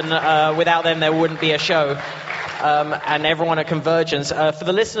this happen. Without them, there wouldn't be a show. and everyone at Convergence. For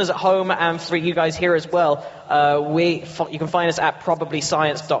the listeners at home and for you guys here as well, you can find us at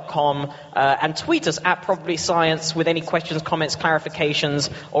probablyscience.com and tweet us at probablyscience with any questions, comments, clarifications,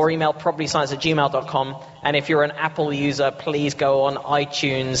 or email probablyscience@gmail.com. And if you're an Apple user, please go on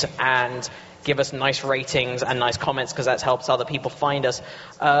iTunes and give us nice ratings and nice comments, because that helps other people find us.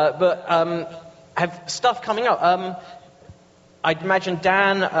 But have stuff coming up. I'd imagine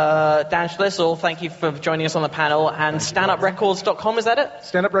Dan Schlissel, thank you for joining us on the panel, and standuprecords.com, is that it?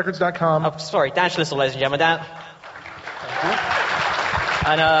 Standuprecords.com. Oh, sorry, Dan Schlissel, ladies and gentlemen. Dan.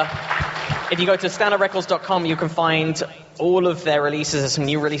 And if you go to standuprecords.com, you can find all of their releases. There's some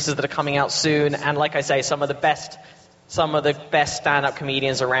new releases that are coming out soon, and like I say, some of the best stand-up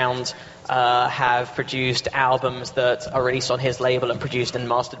comedians around have produced albums that are released on his label and produced and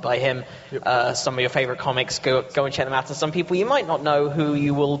mastered by him. Yep. Some of your favorite comics, go and check them out. And some people you might not know who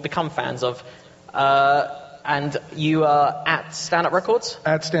you will become fans of. And you are at Stand Up Records?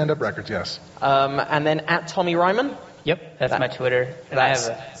 At Stand Up Records, yes. And then at Tommy Ryman? Yep, that's my Twitter. And I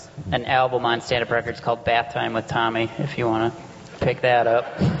have an album on Stand Up Records called Bath Time with Tommy, if you want to pick that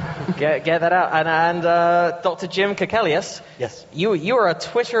up. Get that out. And Dr. Jim Kakelius. Yes. You are a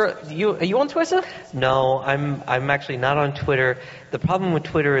Twitter. Are you on Twitter? No, I'm actually not on Twitter. The problem with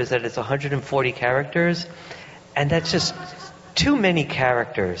Twitter is that it's 140 characters, and that's just too many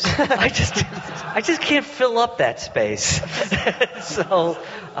characters. I just can't fill up that space. So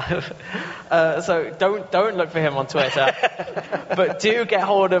don't look for him on Twitter, but do get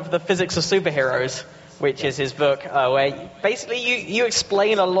hold of The Physics of Superheroes, which is his book, where basically you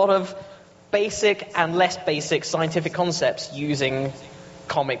explain a lot of basic and less basic scientific concepts using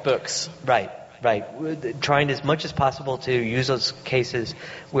comic books. Right. Trying as much as possible to use those cases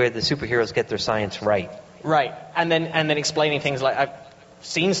where the superheroes get their science right. Right, and then explaining things like, I've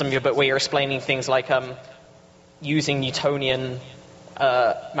seen some of your book where you're explaining things like using Newtonian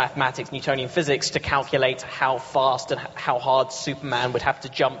mathematics, Newtonian physics to calculate how fast and how hard Superman would have to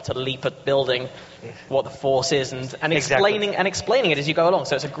jump to leap a building, what the force is, and explaining it as you go along.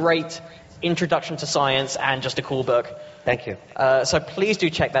 So it's a great introduction to science and just a cool book. Thank you. So please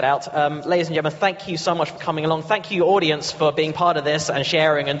do check that out. Ladies and gentlemen, thank you so much for coming along. Thank you, audience, for being part of this and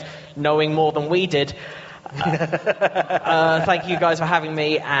sharing and knowing more than we did. Thank you guys for having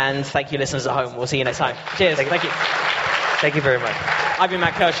me, and thank you listeners at home. We'll see you next time. Cheers. Thank you. Thank you very much. I've been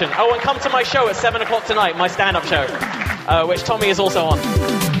Matt Kirshen. Oh, and come to my show at 7 o'clock tonight, my stand-up show, which Tommy is also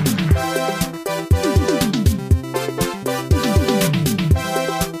on.